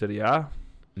now in Serie A.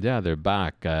 Yeah, they're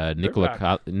back. Nikola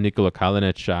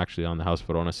Kalinic, actually, on the Hellas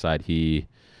Verona side, he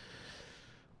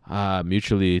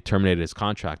mutually terminated his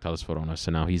contract, Hellas Verona, so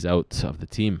now he's out of the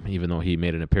team, even though he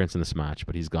made an appearance in this match,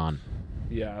 but he's gone.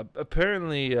 Yeah,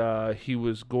 apparently he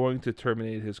was going to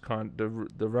terminate his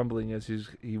the rumbling is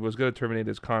he was going to terminate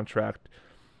his contract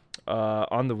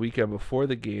on the weekend before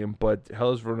the game, but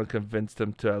Hellas Verona convinced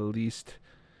him to at least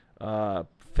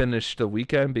finish the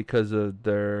weekend because of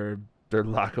their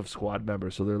lack of squad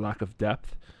members, so their lack of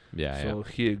depth. So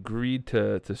he agreed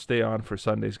to stay on for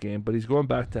Sunday's game, but he's going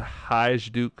back to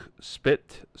Hajduk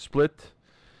Split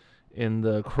in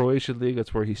the Croatian league.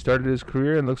 That's where he started his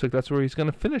career, and looks like that's where he's going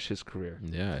to finish his career.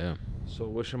 Yeah. So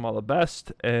wish him all the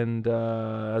best, and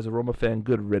as a Roma fan,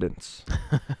 good riddance.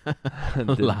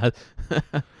 Last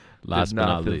but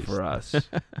not least. For us.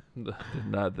 Did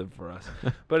nothing for us.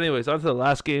 But anyways, on to the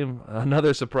last game.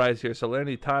 Another surprise here.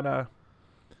 Salernitana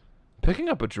picking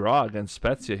up a draw against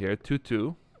Spezia here,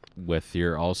 2-2. With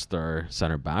your all-star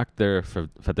center back there,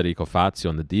 Federico Fazio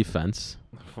on the defense.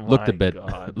 Looked a bit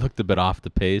off the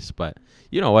pace, but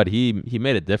you know what? He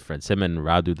made a difference. Him and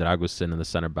Radu Dragusin in the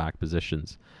center back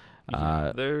positions.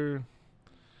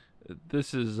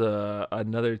 This is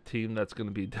another team that's going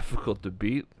to be difficult to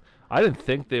beat. I didn't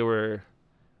think they were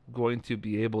going to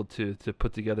be able to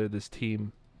put together this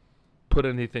team, put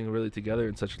anything really together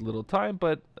in such little time,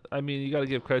 but I mean, you got to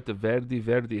give credit to Verdi.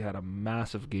 Verdi had a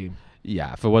massive game.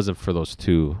 Yeah, if it wasn't for those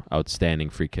two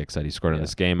outstanding free kicks that he scored in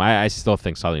this game, I still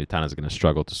think Salernitana is going to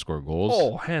struggle to score goals.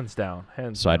 Oh, hands down.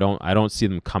 I don't see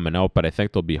them coming out, but I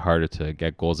think they'll be harder to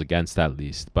get goals against at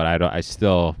least. But I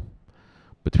still,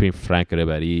 between Frank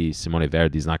Ribéry, Simone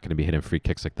Verdi's not going to be hitting free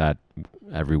kicks like that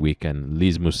every weekend.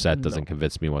 Lise Mousset doesn't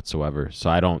convince me whatsoever.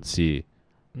 So I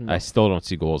still don't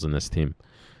see goals in this team.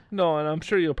 No, and I'm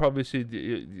sure you'll probably see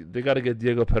they got to get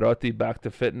Diego Perotti back to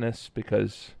fitness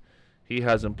because he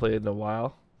hasn't played in a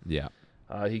while. Yeah.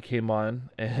 He came on,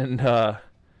 and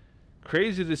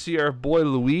crazy to see our boy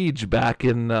Luigi back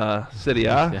in Serie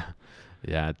A.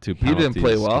 Yeah, 2 penalties. He didn't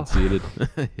play well. Conceded.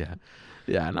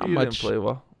 Not much. Didn't play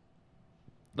well.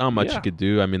 Not much you could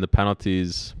do. I mean, the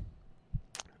penalties,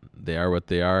 they are what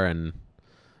they are, and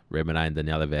Remenai and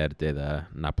Daniele Verde, the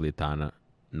Napolitana,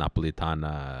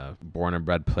 Napolitana, born and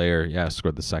bred player,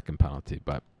 scored the second penalty.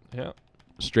 But Yeah.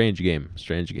 strange game.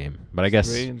 But I guess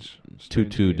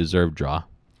 2-2 deserved draw.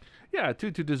 Yeah,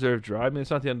 2-2 deserved draw. I mean,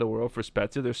 it's not the end of the world for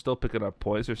Spezia. They're still picking up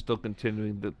points. They're still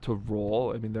continuing to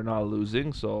roll. I mean, they're not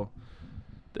losing, so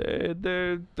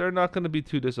they're not going to be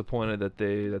too disappointed that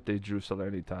they drew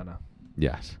Salernitana.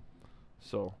 Yes.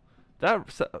 So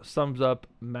that sums up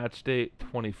match day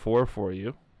 24 for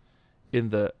you in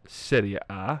the Serie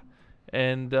A,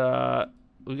 and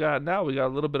we got a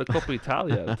little bit of Coppa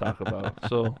Italia to talk about.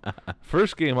 So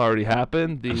first game already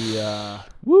happened. The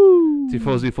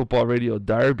Tifosi Football Radio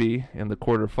Derby in the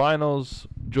quarterfinals.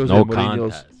 Jose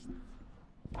Mourinho's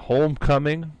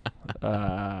homecoming.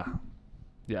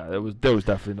 There was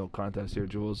definitely no contest here,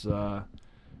 Jules. To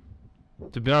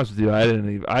be honest with you, I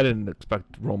didn't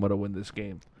expect Roma to win this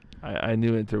game. I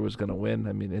knew Inter was going to win.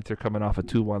 I mean, Inter coming off a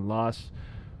 2-1 loss,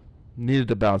 needed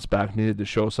to bounce back, needed to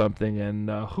show something, and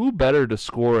who better to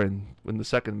score in the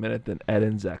second minute than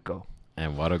Edin Dzeko?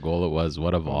 And what a goal it was!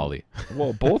 What a volley!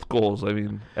 Well, both goals. I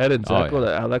mean, Edin Dzeko,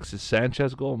 the Alexis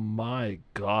Sanchez goal. My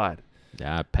God.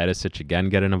 Yeah, Perisic again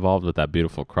getting involved with that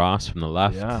beautiful cross from the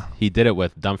left. Yeah. He did it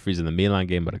with Dumfries in the Milan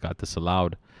game, but it got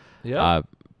disallowed. Yeah.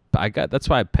 That's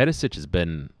why Perisic has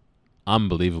been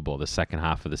unbelievable the second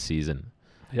half of the season.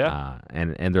 Yeah.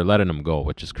 And they're letting him go,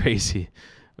 which is crazy.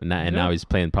 Now he's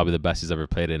playing probably the best he's ever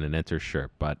played in an Inter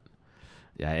shirt. But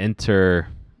yeah, Inter,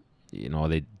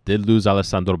 they did lose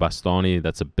Alessandro Bastoni.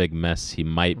 That's a big miss. He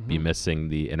might be missing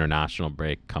the international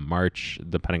break come March,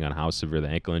 depending on how severe the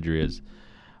ankle injury is.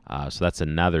 So that's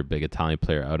another big Italian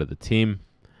player out of the team.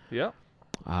 Yeah.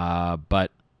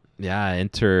 But yeah,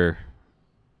 Inter,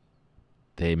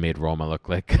 they made Roma look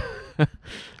like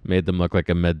made them look like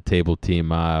a mid-table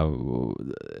team.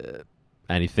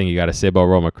 Anything you got to say about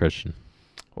Roma, Christian?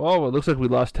 Well, it looks like we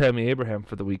lost Tammy Abraham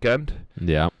for the weekend.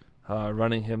 Yeah.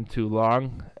 Running him too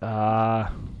long.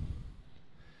 Now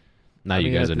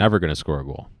you guys are never going to score a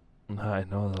goal. I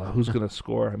know. Who's going to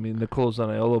score? I mean, Nicolo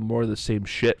Zaniolo, more of the same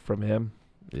shit from him.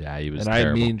 Yeah, he was terrible. And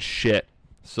I mean shit.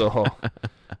 So,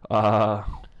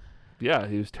 he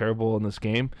was terrible in this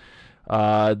game. The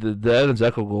Edin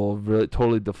Dzeko goal really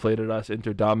totally deflated us.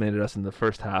 Inter dominated us in the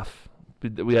first half.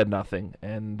 We had nothing.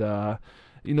 And, I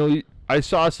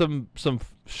saw some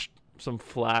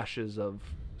flashes of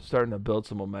starting to build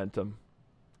some momentum.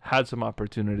 Had some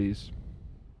opportunities.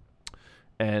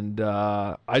 And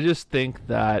I just think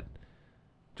that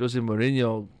Jose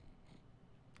Mourinho,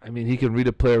 I mean, he can read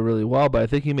a player really well, but I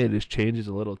think he made his changes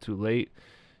a little too late.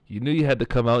 You knew you had to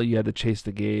come out. You had to chase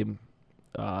the game.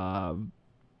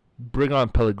 Bring on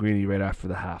Pellegrini right after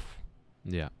the half.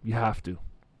 Yeah. You have to.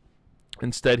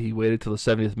 Instead, he waited till the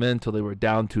 70th minute until they were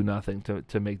down 2-0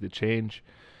 to make the change.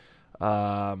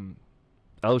 El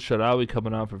Shaarawy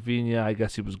coming on for Vigna. I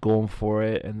guess he was going for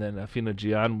it. And then Afina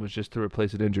Gian was just to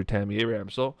replace an injured Tammy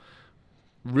Abraham. So,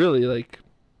 really,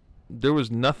 there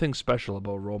was nothing special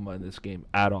about Roma in this game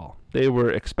at all. They were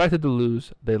expected to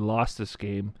lose. They lost this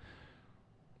game.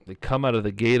 They come out of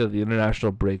the gate of the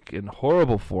international break in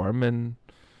horrible form. And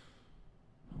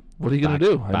what are you going to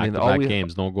do? Back-to-back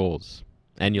games, no goals.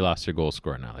 And you lost your goal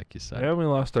scorer now, like you said. Yeah, we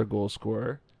lost our goal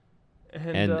scorer.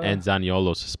 And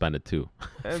Zaniolo suspended too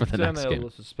for the next game.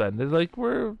 Zaniolo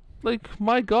suspended.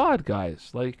 My God,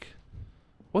 guys.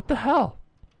 What the hell?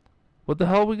 What the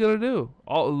hell are we going to do?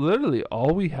 Literally,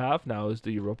 all we have now is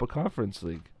the Europa Conference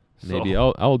League. Maybe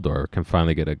Eldor can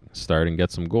finally get a start and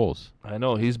get some goals. I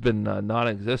know. He's been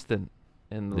non-existent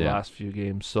in the last few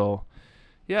games. So,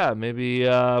 yeah, maybe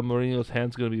Mourinho's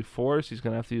hand's going to be forced. He's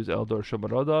going to have to use Eldor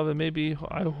Shomurodov, and maybe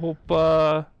I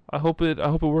hope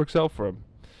it works out for him.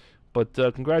 But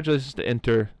congratulations to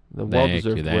Inter, the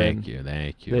well-deserved win.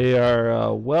 Thank you. They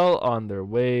are well on their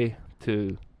way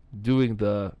to doing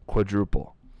the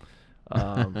quadruple.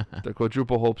 The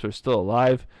quadruple hopes are still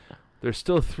alive. There's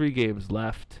still 3 games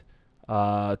left.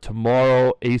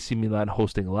 Tomorrow, AC Milan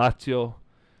hosting Lazio.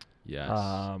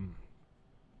 Yes.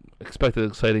 Expect an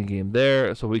exciting game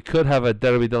there. So we could have a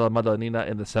Derby della Madonnina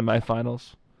in the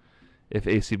semifinals if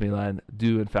AC Milan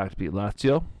do, in fact, beat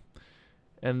Lazio.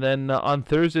 And then on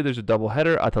Thursday, there's a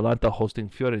doubleheader. Atalanta hosting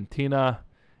Fiorentina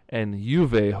and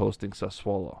Juve hosting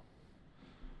Sassuolo.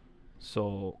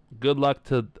 So good luck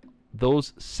to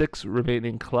those 6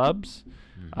 remaining clubs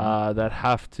that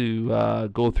have to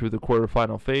go through the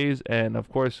quarterfinal phase. And, of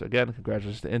course, again,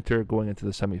 congratulations to Inter going into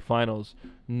the semifinals.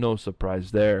 No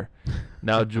surprise there.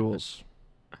 Now, Jules,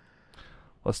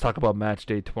 let's talk about match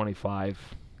day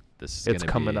 25. It's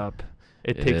coming up.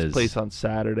 It takes place on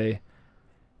Saturday.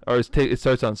 It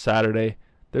starts on Saturday.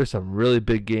 There's some really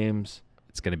big games.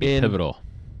 It's going to be pivotal.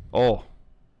 Oh,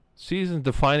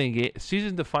 season-defining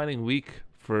week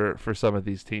for some of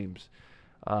these teams.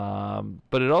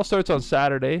 But it all starts on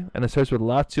Saturday, and it starts with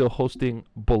Lazio hosting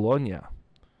Bologna.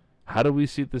 How do we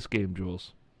see this game,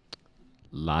 Jules?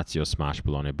 Lazio smash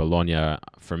Bologna. Bologna,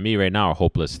 for me right now, are a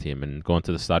hopeless team, and going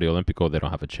to the Stadio Olimpico, they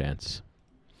don't have a chance.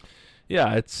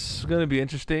 Yeah, it's going to be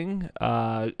interesting.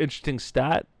 Interesting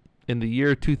stat. In the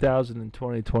year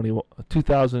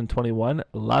 2021,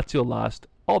 Lazio lost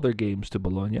all their games to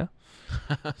Bologna.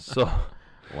 So,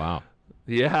 wow.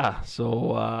 Yeah,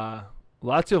 so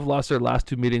Lazio have lost their last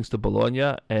 2 meetings to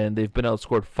Bologna, and they've been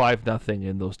outscored 5-0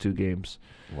 in those 2 games.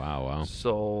 Wow.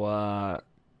 So,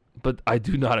 but I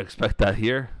do not expect that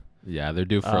here. Yeah, they're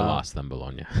due for a loss then,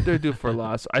 Bologna. They're due for a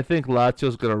loss. I think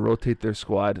Lazio's going to rotate their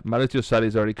squad. Maurizio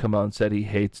Sarri's already come out and said he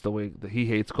hates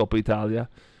Coppa Italia.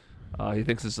 He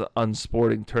thinks it's an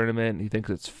unsporting tournament. He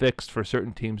thinks it's fixed for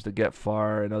certain teams to get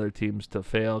far and other teams to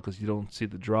fail because you don't see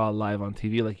the draw live on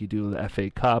TV like you do the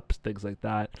FA Cups, things like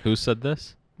that. Who said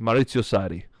this? Maurizio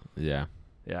Sarri. Yeah.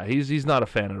 Yeah, he's not a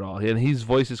fan at all. And he's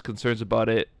voiced his concerns about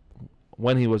it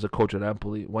when he was a coach at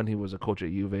Empoli, when he was a coach at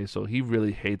Juve. So he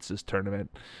really hates this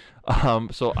tournament.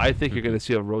 So I think you're going to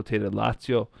see a rotated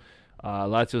Lazio.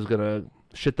 Lazio's going to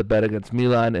shit the bed against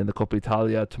Milan in the Coppa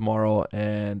Italia tomorrow,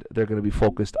 and they're going to be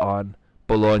focused on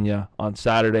Bologna on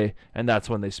Saturday, and that's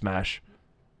when they smash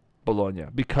Bologna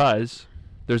because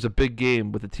there's a big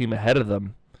game with the team ahead of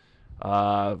them.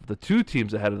 The 2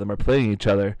 teams ahead of them are playing each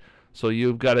other, so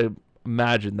you've got to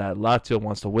imagine that Lazio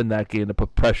wants to win that game to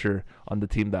put pressure on the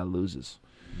team that loses.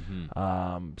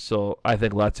 So I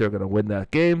think Lazio are going to win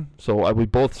that game. So we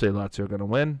both say Lazio are going to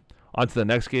win. On to the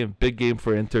next game. Big game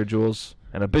for Inter, Jules,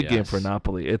 and a big game for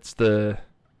Napoli.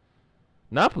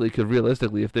 Napoli could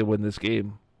realistically, if they win this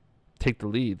game, take the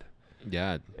lead.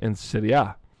 Yeah. In Serie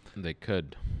A. They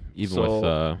could. Even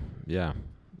with, yeah.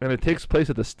 And it takes place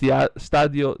at the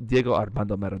Stadio Diego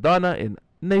Armando Maradona in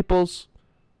Naples.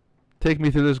 Take me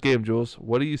through this game, Jules.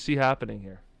 What do you see happening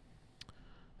here?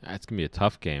 It's going to be a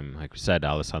tough game. Like we said,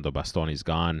 Alessandro Bastoni's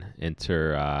gone.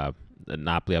 Inter,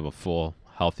 Napoli have a full,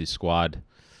 healthy squad.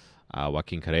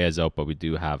 Joaquin Correa is out, but we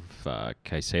do have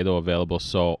Caicedo available.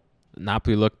 So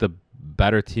Napoli looked the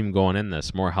better team going in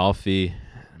this, more healthy,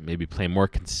 maybe playing more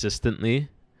consistently.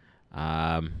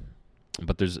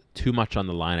 But there's too much on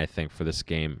the line, I think, for this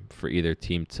game for either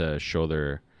team to show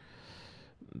their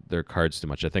cards too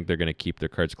much. I think they're going to keep their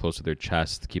cards close to their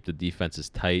chest, keep the defenses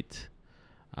tight.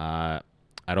 I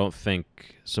don't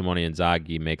think Simone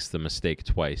Inzaghi makes the mistake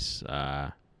twice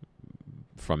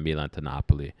from Milan to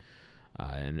Napoli.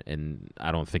 And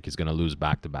I don't think he's going to lose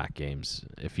back-to-back games.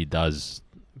 If he does,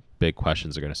 big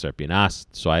questions are going to start being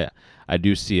asked. So I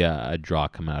do see a draw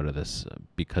coming out of this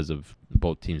because of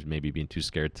both teams maybe being too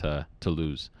scared to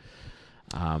lose.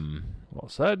 Well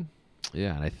said.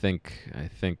 Yeah, and I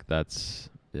think that's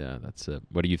it.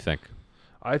 What do you think?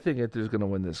 I think Inter's going to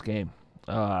win this game.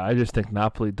 I just think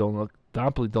Napoli don't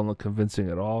look convincing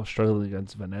at all, struggling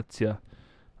against Venezia.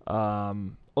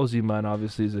 Osimhen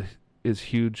obviously is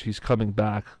huge. He's coming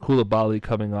back. Koulibaly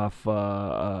coming off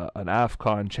an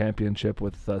AFCON championship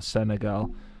with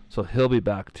Senegal, so he'll be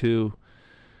back too.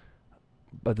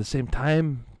 But at the same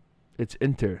time, it's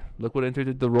Inter. Look what Inter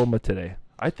did to Roma today.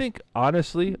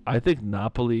 Honestly, I think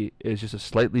Napoli is just a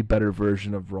slightly better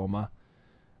version of Roma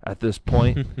at this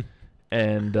point,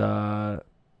 and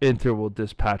Inter will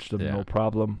dispatch them no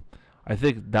problem. I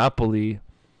think Napoli,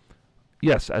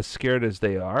 yes, as scared as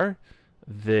they are,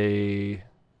 they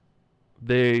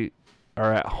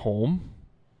are at home.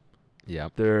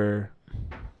 Yep. They're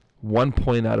 1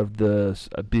 point out of the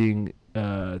being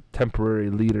temporary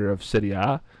leader of Serie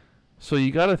A. So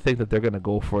you got to think that they're going to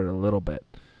go for it a little bit.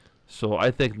 So I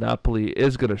think Napoli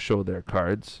is going to show their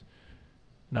cards.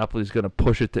 Napoli's going to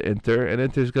push it to Inter, and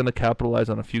Inter's going to capitalize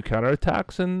on a few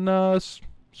counterattacks and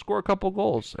score a couple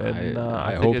goals. And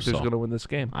I think Inter's going to win this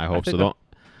game. I hope so.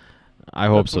 I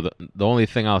hope so. The only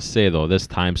thing I'll say, though, this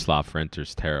time slot for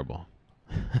Inter's terrible.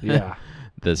 Yeah.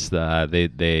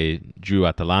 They drew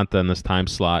Atalanta in this time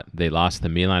slot. They lost to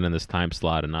Milan in this time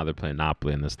slot, and now they're playing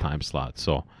Napoli in this time slot.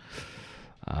 So,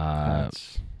 I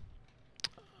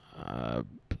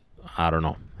don't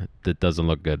know. It doesn't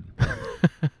look good.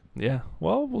 Yeah.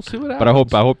 Well, we'll see what happens.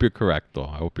 But I hope you're correct, though.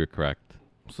 I hope you're correct.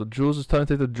 So Jules is telling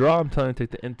to take the draw. I'm telling to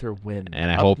take the Inter win. And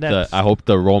I hope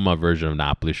the Roma version of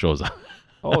Napoli shows up.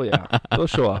 Oh yeah, they'll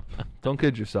show up. Don't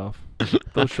kid yourself.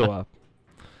 They'll show up.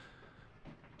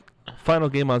 Final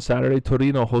game on Saturday,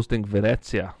 Torino hosting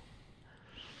Venezia.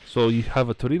 So you have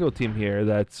a Torino team here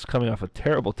that's coming off a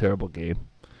terrible, terrible game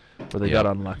where they got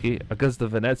unlucky against the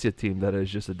Venezia team that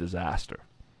is just a disaster.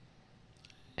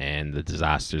 And the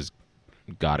disaster's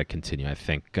got to continue. I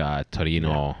think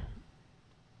Torino,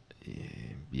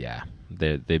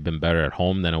 they've been better at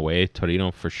home than away.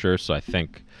 Torino for sure. So I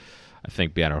think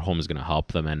being at home is going to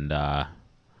help them. And the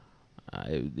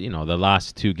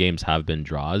last 2 games have been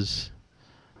draws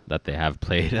that they have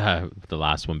played. The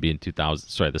last one being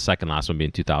the second last one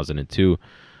being 2002.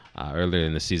 Earlier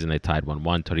in the season they tied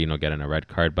 1-1. Torino getting a red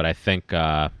card, but I think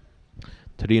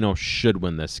Torino should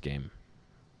win this game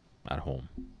at home.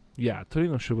 Yeah,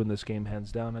 Torino should win this game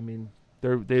hands down. I mean,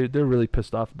 they're really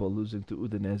pissed off about losing to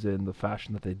Udinese in the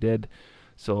fashion that they did.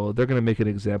 So they're going to make an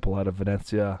example out of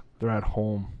Venezia. They're at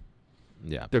home.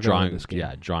 Yeah, they're drawing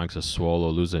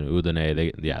Sassuolo, losing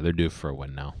Udine. They're due for a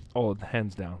win now. Oh,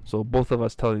 hands down. So both of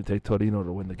us telling you to take Torino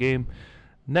to win the game.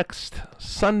 Next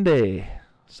Sunday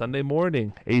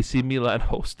morning, AC Milan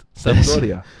host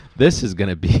Sampdoria. This is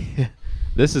gonna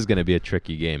be a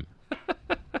tricky game.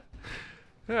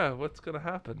 Yeah, what's gonna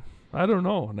happen? I don't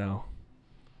know now.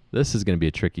 This is gonna be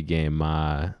a tricky game.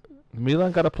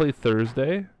 Milan got to play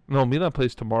Thursday. No, Milan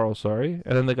plays tomorrow. Sorry,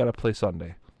 and then they got to play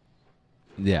Sunday.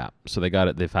 Yeah, so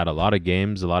they've had a lot of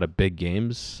games, a lot of big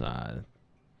games,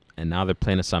 and now they're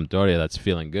playing a Sampdoria that's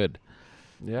feeling good.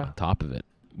 Yeah, on top of it,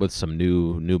 with some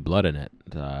new blood in it.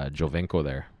 Giovinco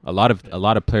there. A lot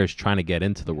of players trying to get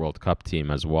into the World Cup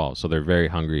team as well. So they're very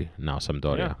hungry now,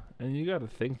 Sampdoria. Yeah, and you got to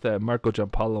think that Marco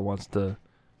Giampaolo wants to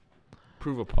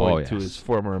prove a point to his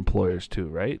former employers too,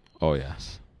 right? Oh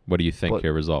yes. What do you think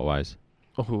here, result-wise?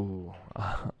 Oh,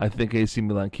 I think AC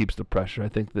Milan keeps the pressure. I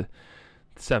think the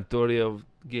Sampdoria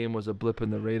game was a blip in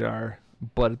the radar,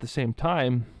 but at the same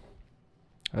time,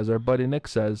 as our buddy Nick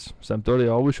says,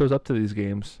 Sampdoria always shows up to these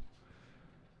games.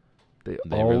 They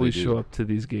always show up to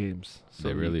these games. So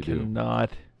they really you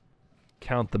cannot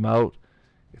count them out.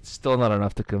 It's still not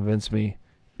enough to convince me.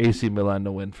 AC Milan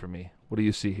to win for me. What do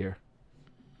you see here?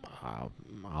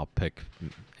 I'll pick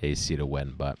AC to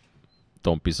win, but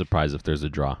don't be surprised if there's a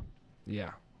draw.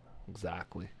 Yeah,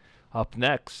 exactly. Up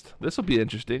next, this will be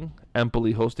interesting.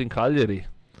 Empoli hosting Cagliari.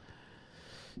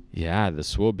 Yeah,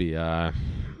 this will be.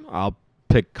 I'll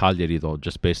pick Cagliari though,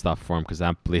 just based off form, because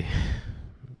Empoli.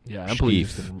 Yeah, Empoli.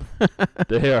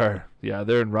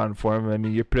 They're in run form. I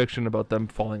mean, your prediction about them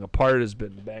falling apart has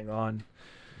been bang on.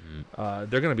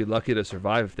 They're going to be lucky to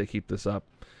survive if they keep this up.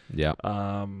 Yeah.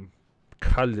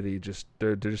 Cagliari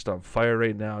they're just on fire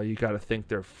right now. You got to think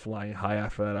they're flying high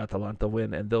after that Atalanta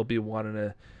win, and they'll be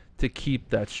wanting to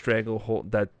keep that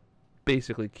stranglehold, that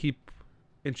basically keep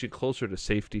inching closer to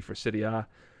safety for Serie A.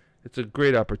 It's a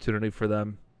great opportunity for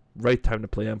them. Right time to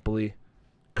play Empoli.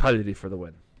 Cagliari for the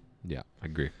win. Yeah, I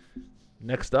agree.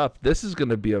 Next up, this is going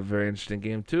to be a very interesting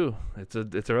game too. It's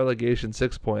a relegation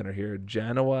 6-pointer here.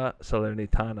 Genoa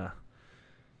Salernitana.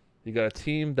 You got a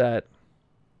team that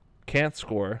can't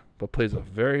score, but plays a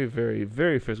very, very,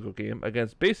 very physical game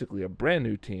against basically a brand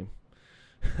new team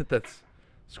that's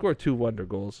scored 2 wonder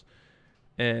goals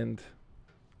and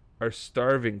are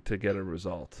starving to get a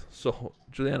result. So,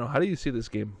 Giuliano, how do you see this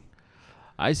game?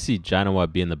 I see Genoa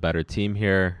being the better team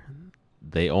here.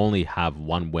 They only have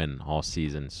 1 win all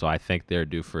season, so I think they're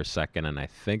due for a second, and I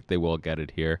think they will get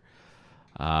it here.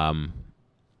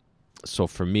 So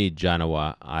for me,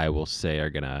 Genoa, I will say, are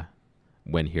going to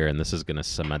win here, and this is going to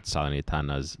cement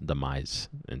Salernitana's demise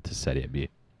into Serie B.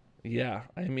 Yeah,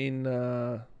 I mean,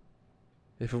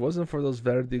 if it wasn't for those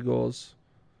Verdi goals,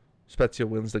 Spezia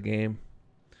wins the game.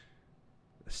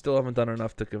 Still haven't done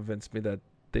enough to convince me that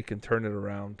they can turn it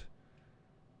around.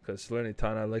 Because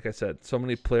Salernitana, like I said, so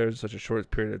many players in such a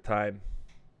short period of time,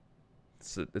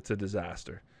 it's a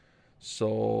disaster.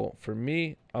 So for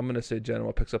me, I'm going to say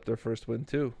Genoa picks up their first win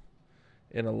too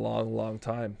in a long, long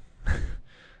time.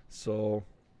 So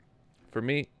for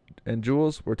me and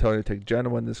Jules, we're telling you to take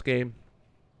Genoa in this game.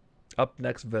 Up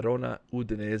next, Verona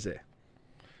Udinese.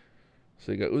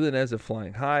 So you got Udinese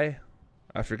flying high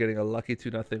after getting a lucky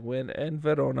 2-0 win, and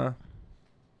Verona,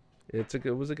 it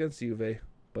was against Juve,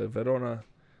 but Verona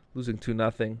losing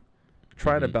 2-0,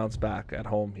 trying to bounce back at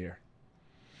home here.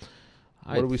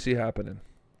 What do we see happening?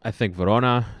 I think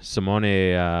Verona,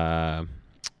 Giovanni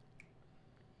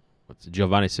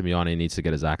Simeone needs to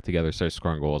get his act together, start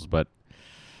scoring goals, but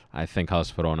I think Hellas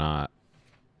Verona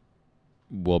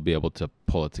will be able to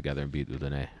pull it together and beat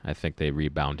Udine. I think they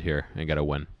rebound here and get a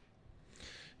win.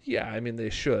 Yeah, I mean,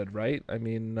 they should, right? I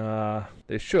mean,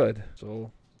 they should.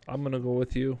 So I'm going to go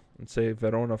with you and say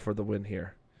Verona for the win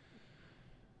here.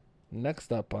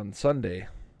 Next up on Sunday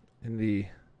in the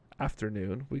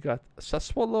afternoon, we got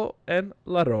Sassuolo and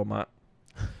La Roma.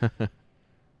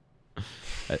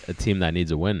 a team that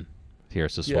needs a win here,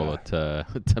 Sassuolo,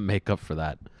 to make up for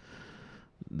that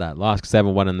loss, because they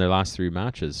haven't won in their last 3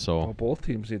 matches. So both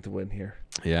teams need to win here.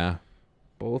 Yeah.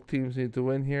 Both teams need to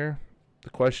win here. The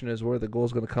question is where the goal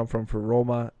is going to come from for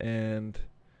Roma, and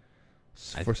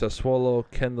For Sassuolo,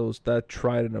 can that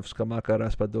trident of Scamacca,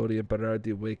 Raspadori, and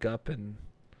Berardi wake up and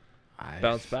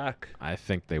bounce back? I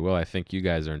think they will. I think you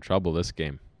guys are in trouble this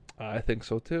game. I think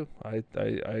so too. I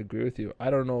agree with you. I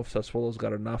don't know if Sassuolo's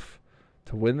got enough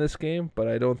to win this game, but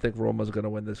I don't think Roma's going to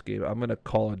win this game. I'm going to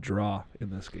call a draw in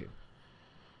this game.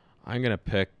 I'm going to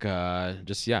pick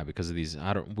because of these.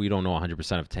 We don't know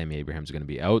 100% if Tammy Abraham's going to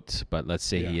be out, but let's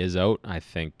say he is out. I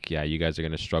think you guys are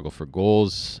going to struggle for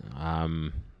goals.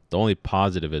 The only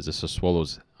positive is that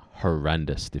Sassuolo's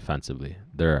horrendous defensively.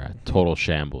 They're a total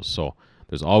shambles, so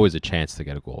there's always a chance to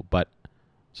get a goal. But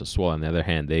Sassuolo, on the other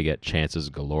hand, they get chances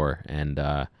galore, and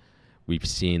we've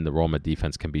seen the Roma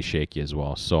defense can be shaky as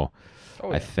well. So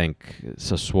I think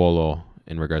Sassuolo,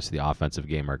 in regards to the offensive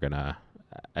game, are going to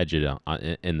edge it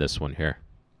in this one here.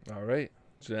 All right.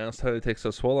 So now it's time to take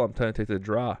Sassuolo. I'm trying to take the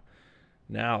draw.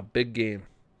 Now, big game.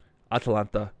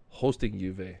 Atalanta hosting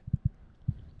Juve.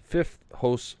 5th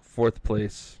hosts 4th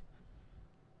place.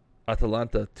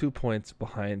 Atalanta 2 points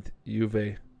behind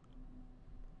Juve.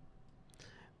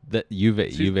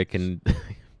 Juve can...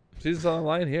 Season's on the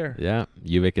line here. Yeah,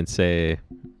 Juve can say,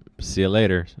 see you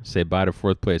later. Say bye to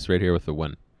 4th place right here with the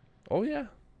win. Oh, yeah.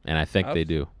 And I think they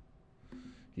do.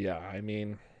 Yeah, I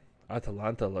mean,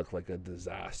 Atalanta look like a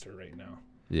disaster right now.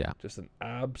 Yeah. Just an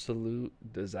absolute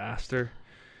disaster.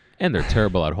 And they're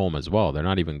terrible at home as well. They're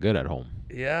not even good at home.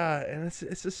 Yeah, and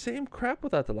it's the same crap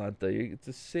with Atalanta. It's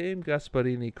the same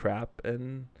Gasparini crap,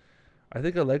 and I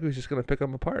think Allegri's just going to pick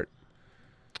them apart.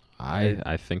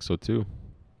 I think so too.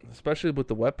 Especially with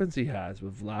the weapons he has,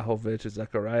 with Vlahovic and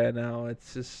Zakaria now.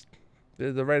 It's just,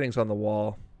 the writing's on the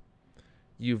wall.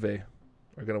 Juve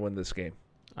are going to win this game.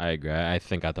 I agree. I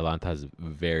think Atalanta has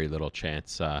very little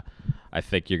chance. I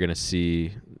think you're going to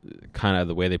see kind of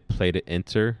the way they played at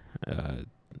Inter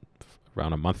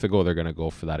around a month ago. They're going to go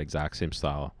for that exact same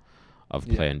style of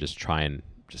play and just try and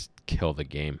just kill the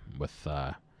game with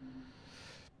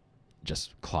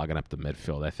just clogging up the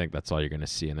midfield. I think that's all you're going to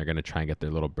see, and they're going to try and get their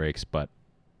little breaks, but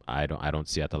I don't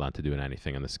see Atalanta doing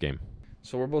anything in this game.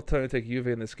 So we're both trying to take Juve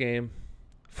in this game.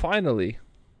 Finally,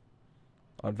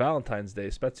 on Valentine's Day,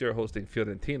 Spezia are hosting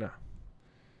Fiorentina.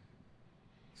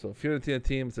 So Fiorentina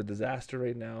team is a disaster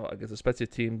right now against a Spezia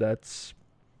team that's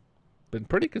been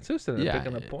pretty consistent in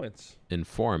picking up points. In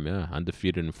form,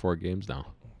 undefeated in 4 games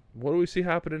now. What do we see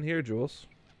happening here, Jules?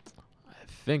 I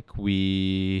think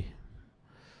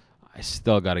I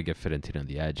still got to give Fiorentina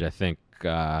the edge. I think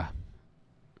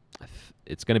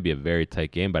it's going to be a very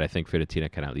tight game, but I think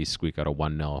Fiorentina can at least squeak out a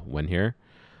 1-0 win here.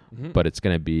 Mm-hmm. But it's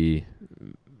going to be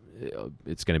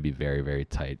very, very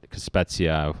tight because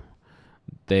Spezia,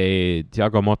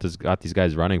 Thiago Motta's got these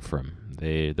guys running for him.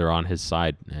 They're on his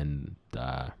side, and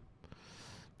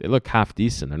they look half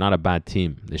decent. They're not a bad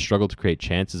team. They struggle to create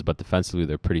chances, but defensively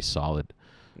they're pretty solid.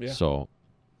 Yeah. So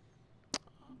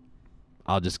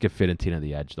I'll just give Fiorentina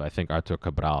the edge, though. I think Artur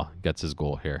Cabral gets his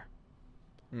goal here.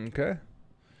 Okay.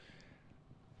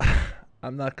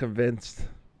 I'm not convinced.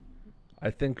 I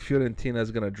think Fiorentina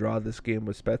is going to draw this game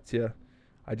with Spezia.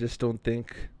 I just don't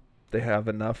think they have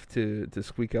enough to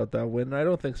squeak out that win. I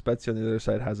don't think Spezia on the other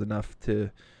side has enough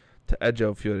to edge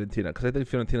out Fiorentina, because I think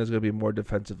Fiorentina is going to be more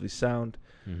defensively sound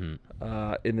in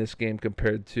this game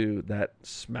compared to that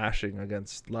smashing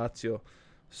against Lazio.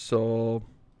 So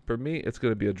for me, it's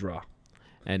going to be a draw.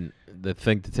 And the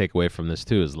thing to take away from this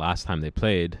too is last time they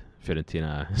played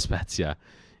Fiorentina Spezia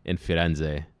in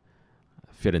Firenze,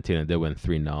 Fiorentina did win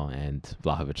 3-0, and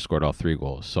Vlahovic scored all 3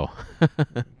 goals. So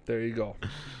there you go.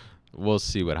 We'll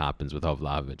see what happens without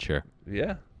Vlahovic here.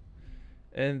 Yeah.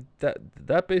 And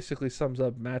that basically sums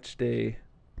up match day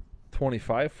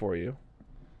 25 for you.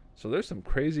 So there's some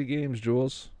crazy games,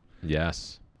 Jules.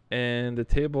 Yes. And the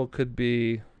table could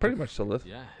be pretty much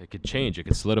solidified. Yeah, it could change. It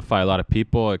could solidify a lot of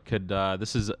people. It could.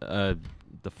 This is a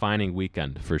defining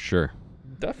weekend for sure.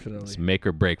 Definitely. It's make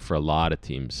or break for a lot of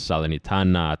teams.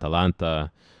 Salernitana,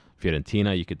 Atalanta,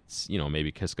 Fiorentina. You could,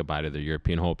 maybe kiss goodbye to their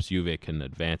European hopes. Juve can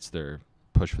advance their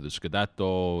push for the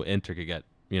Scudetto. Inter could get,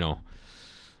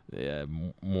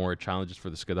 more challenges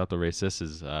for the Scudetto race. This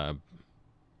is,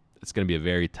 it's going to be a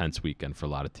very tense weekend for a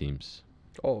lot of teams.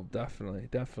 Oh, definitely.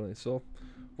 So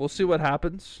we'll see what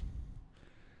happens.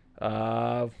 It's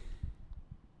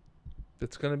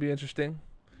going to be interesting.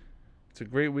 It's a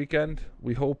great weekend.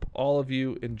 We hope all of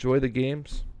you enjoy the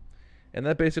games. And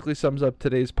that basically sums up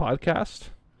today's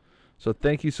podcast. So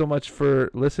thank you so much for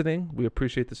listening. We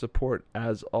appreciate the support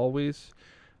as always.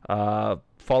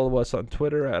 Follow us on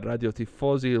Twitter at Radio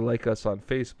Tifosi. Like us on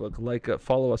Facebook.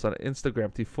 Follow us on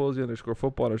Instagram,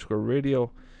 Tifosi_football_radio.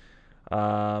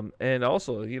 And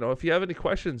also, if you have any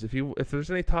questions, if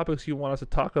there's any topics you want us to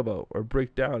talk about or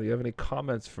break down, you have any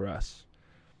comments for us,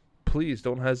 please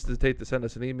don't hesitate to send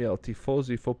us an email,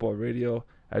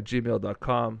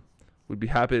 tifosifootballradio@gmail.com. We'd be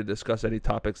happy to discuss any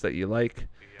topics that you like.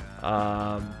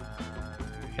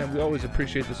 And we always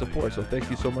appreciate the support. So thank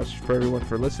you so much for everyone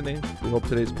for listening. We hope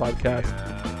today's podcast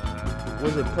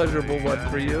was a pleasurable one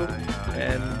for you.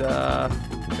 And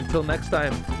until next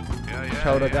time,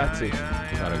 ciao ragazzi.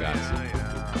 Ciao ragazzi.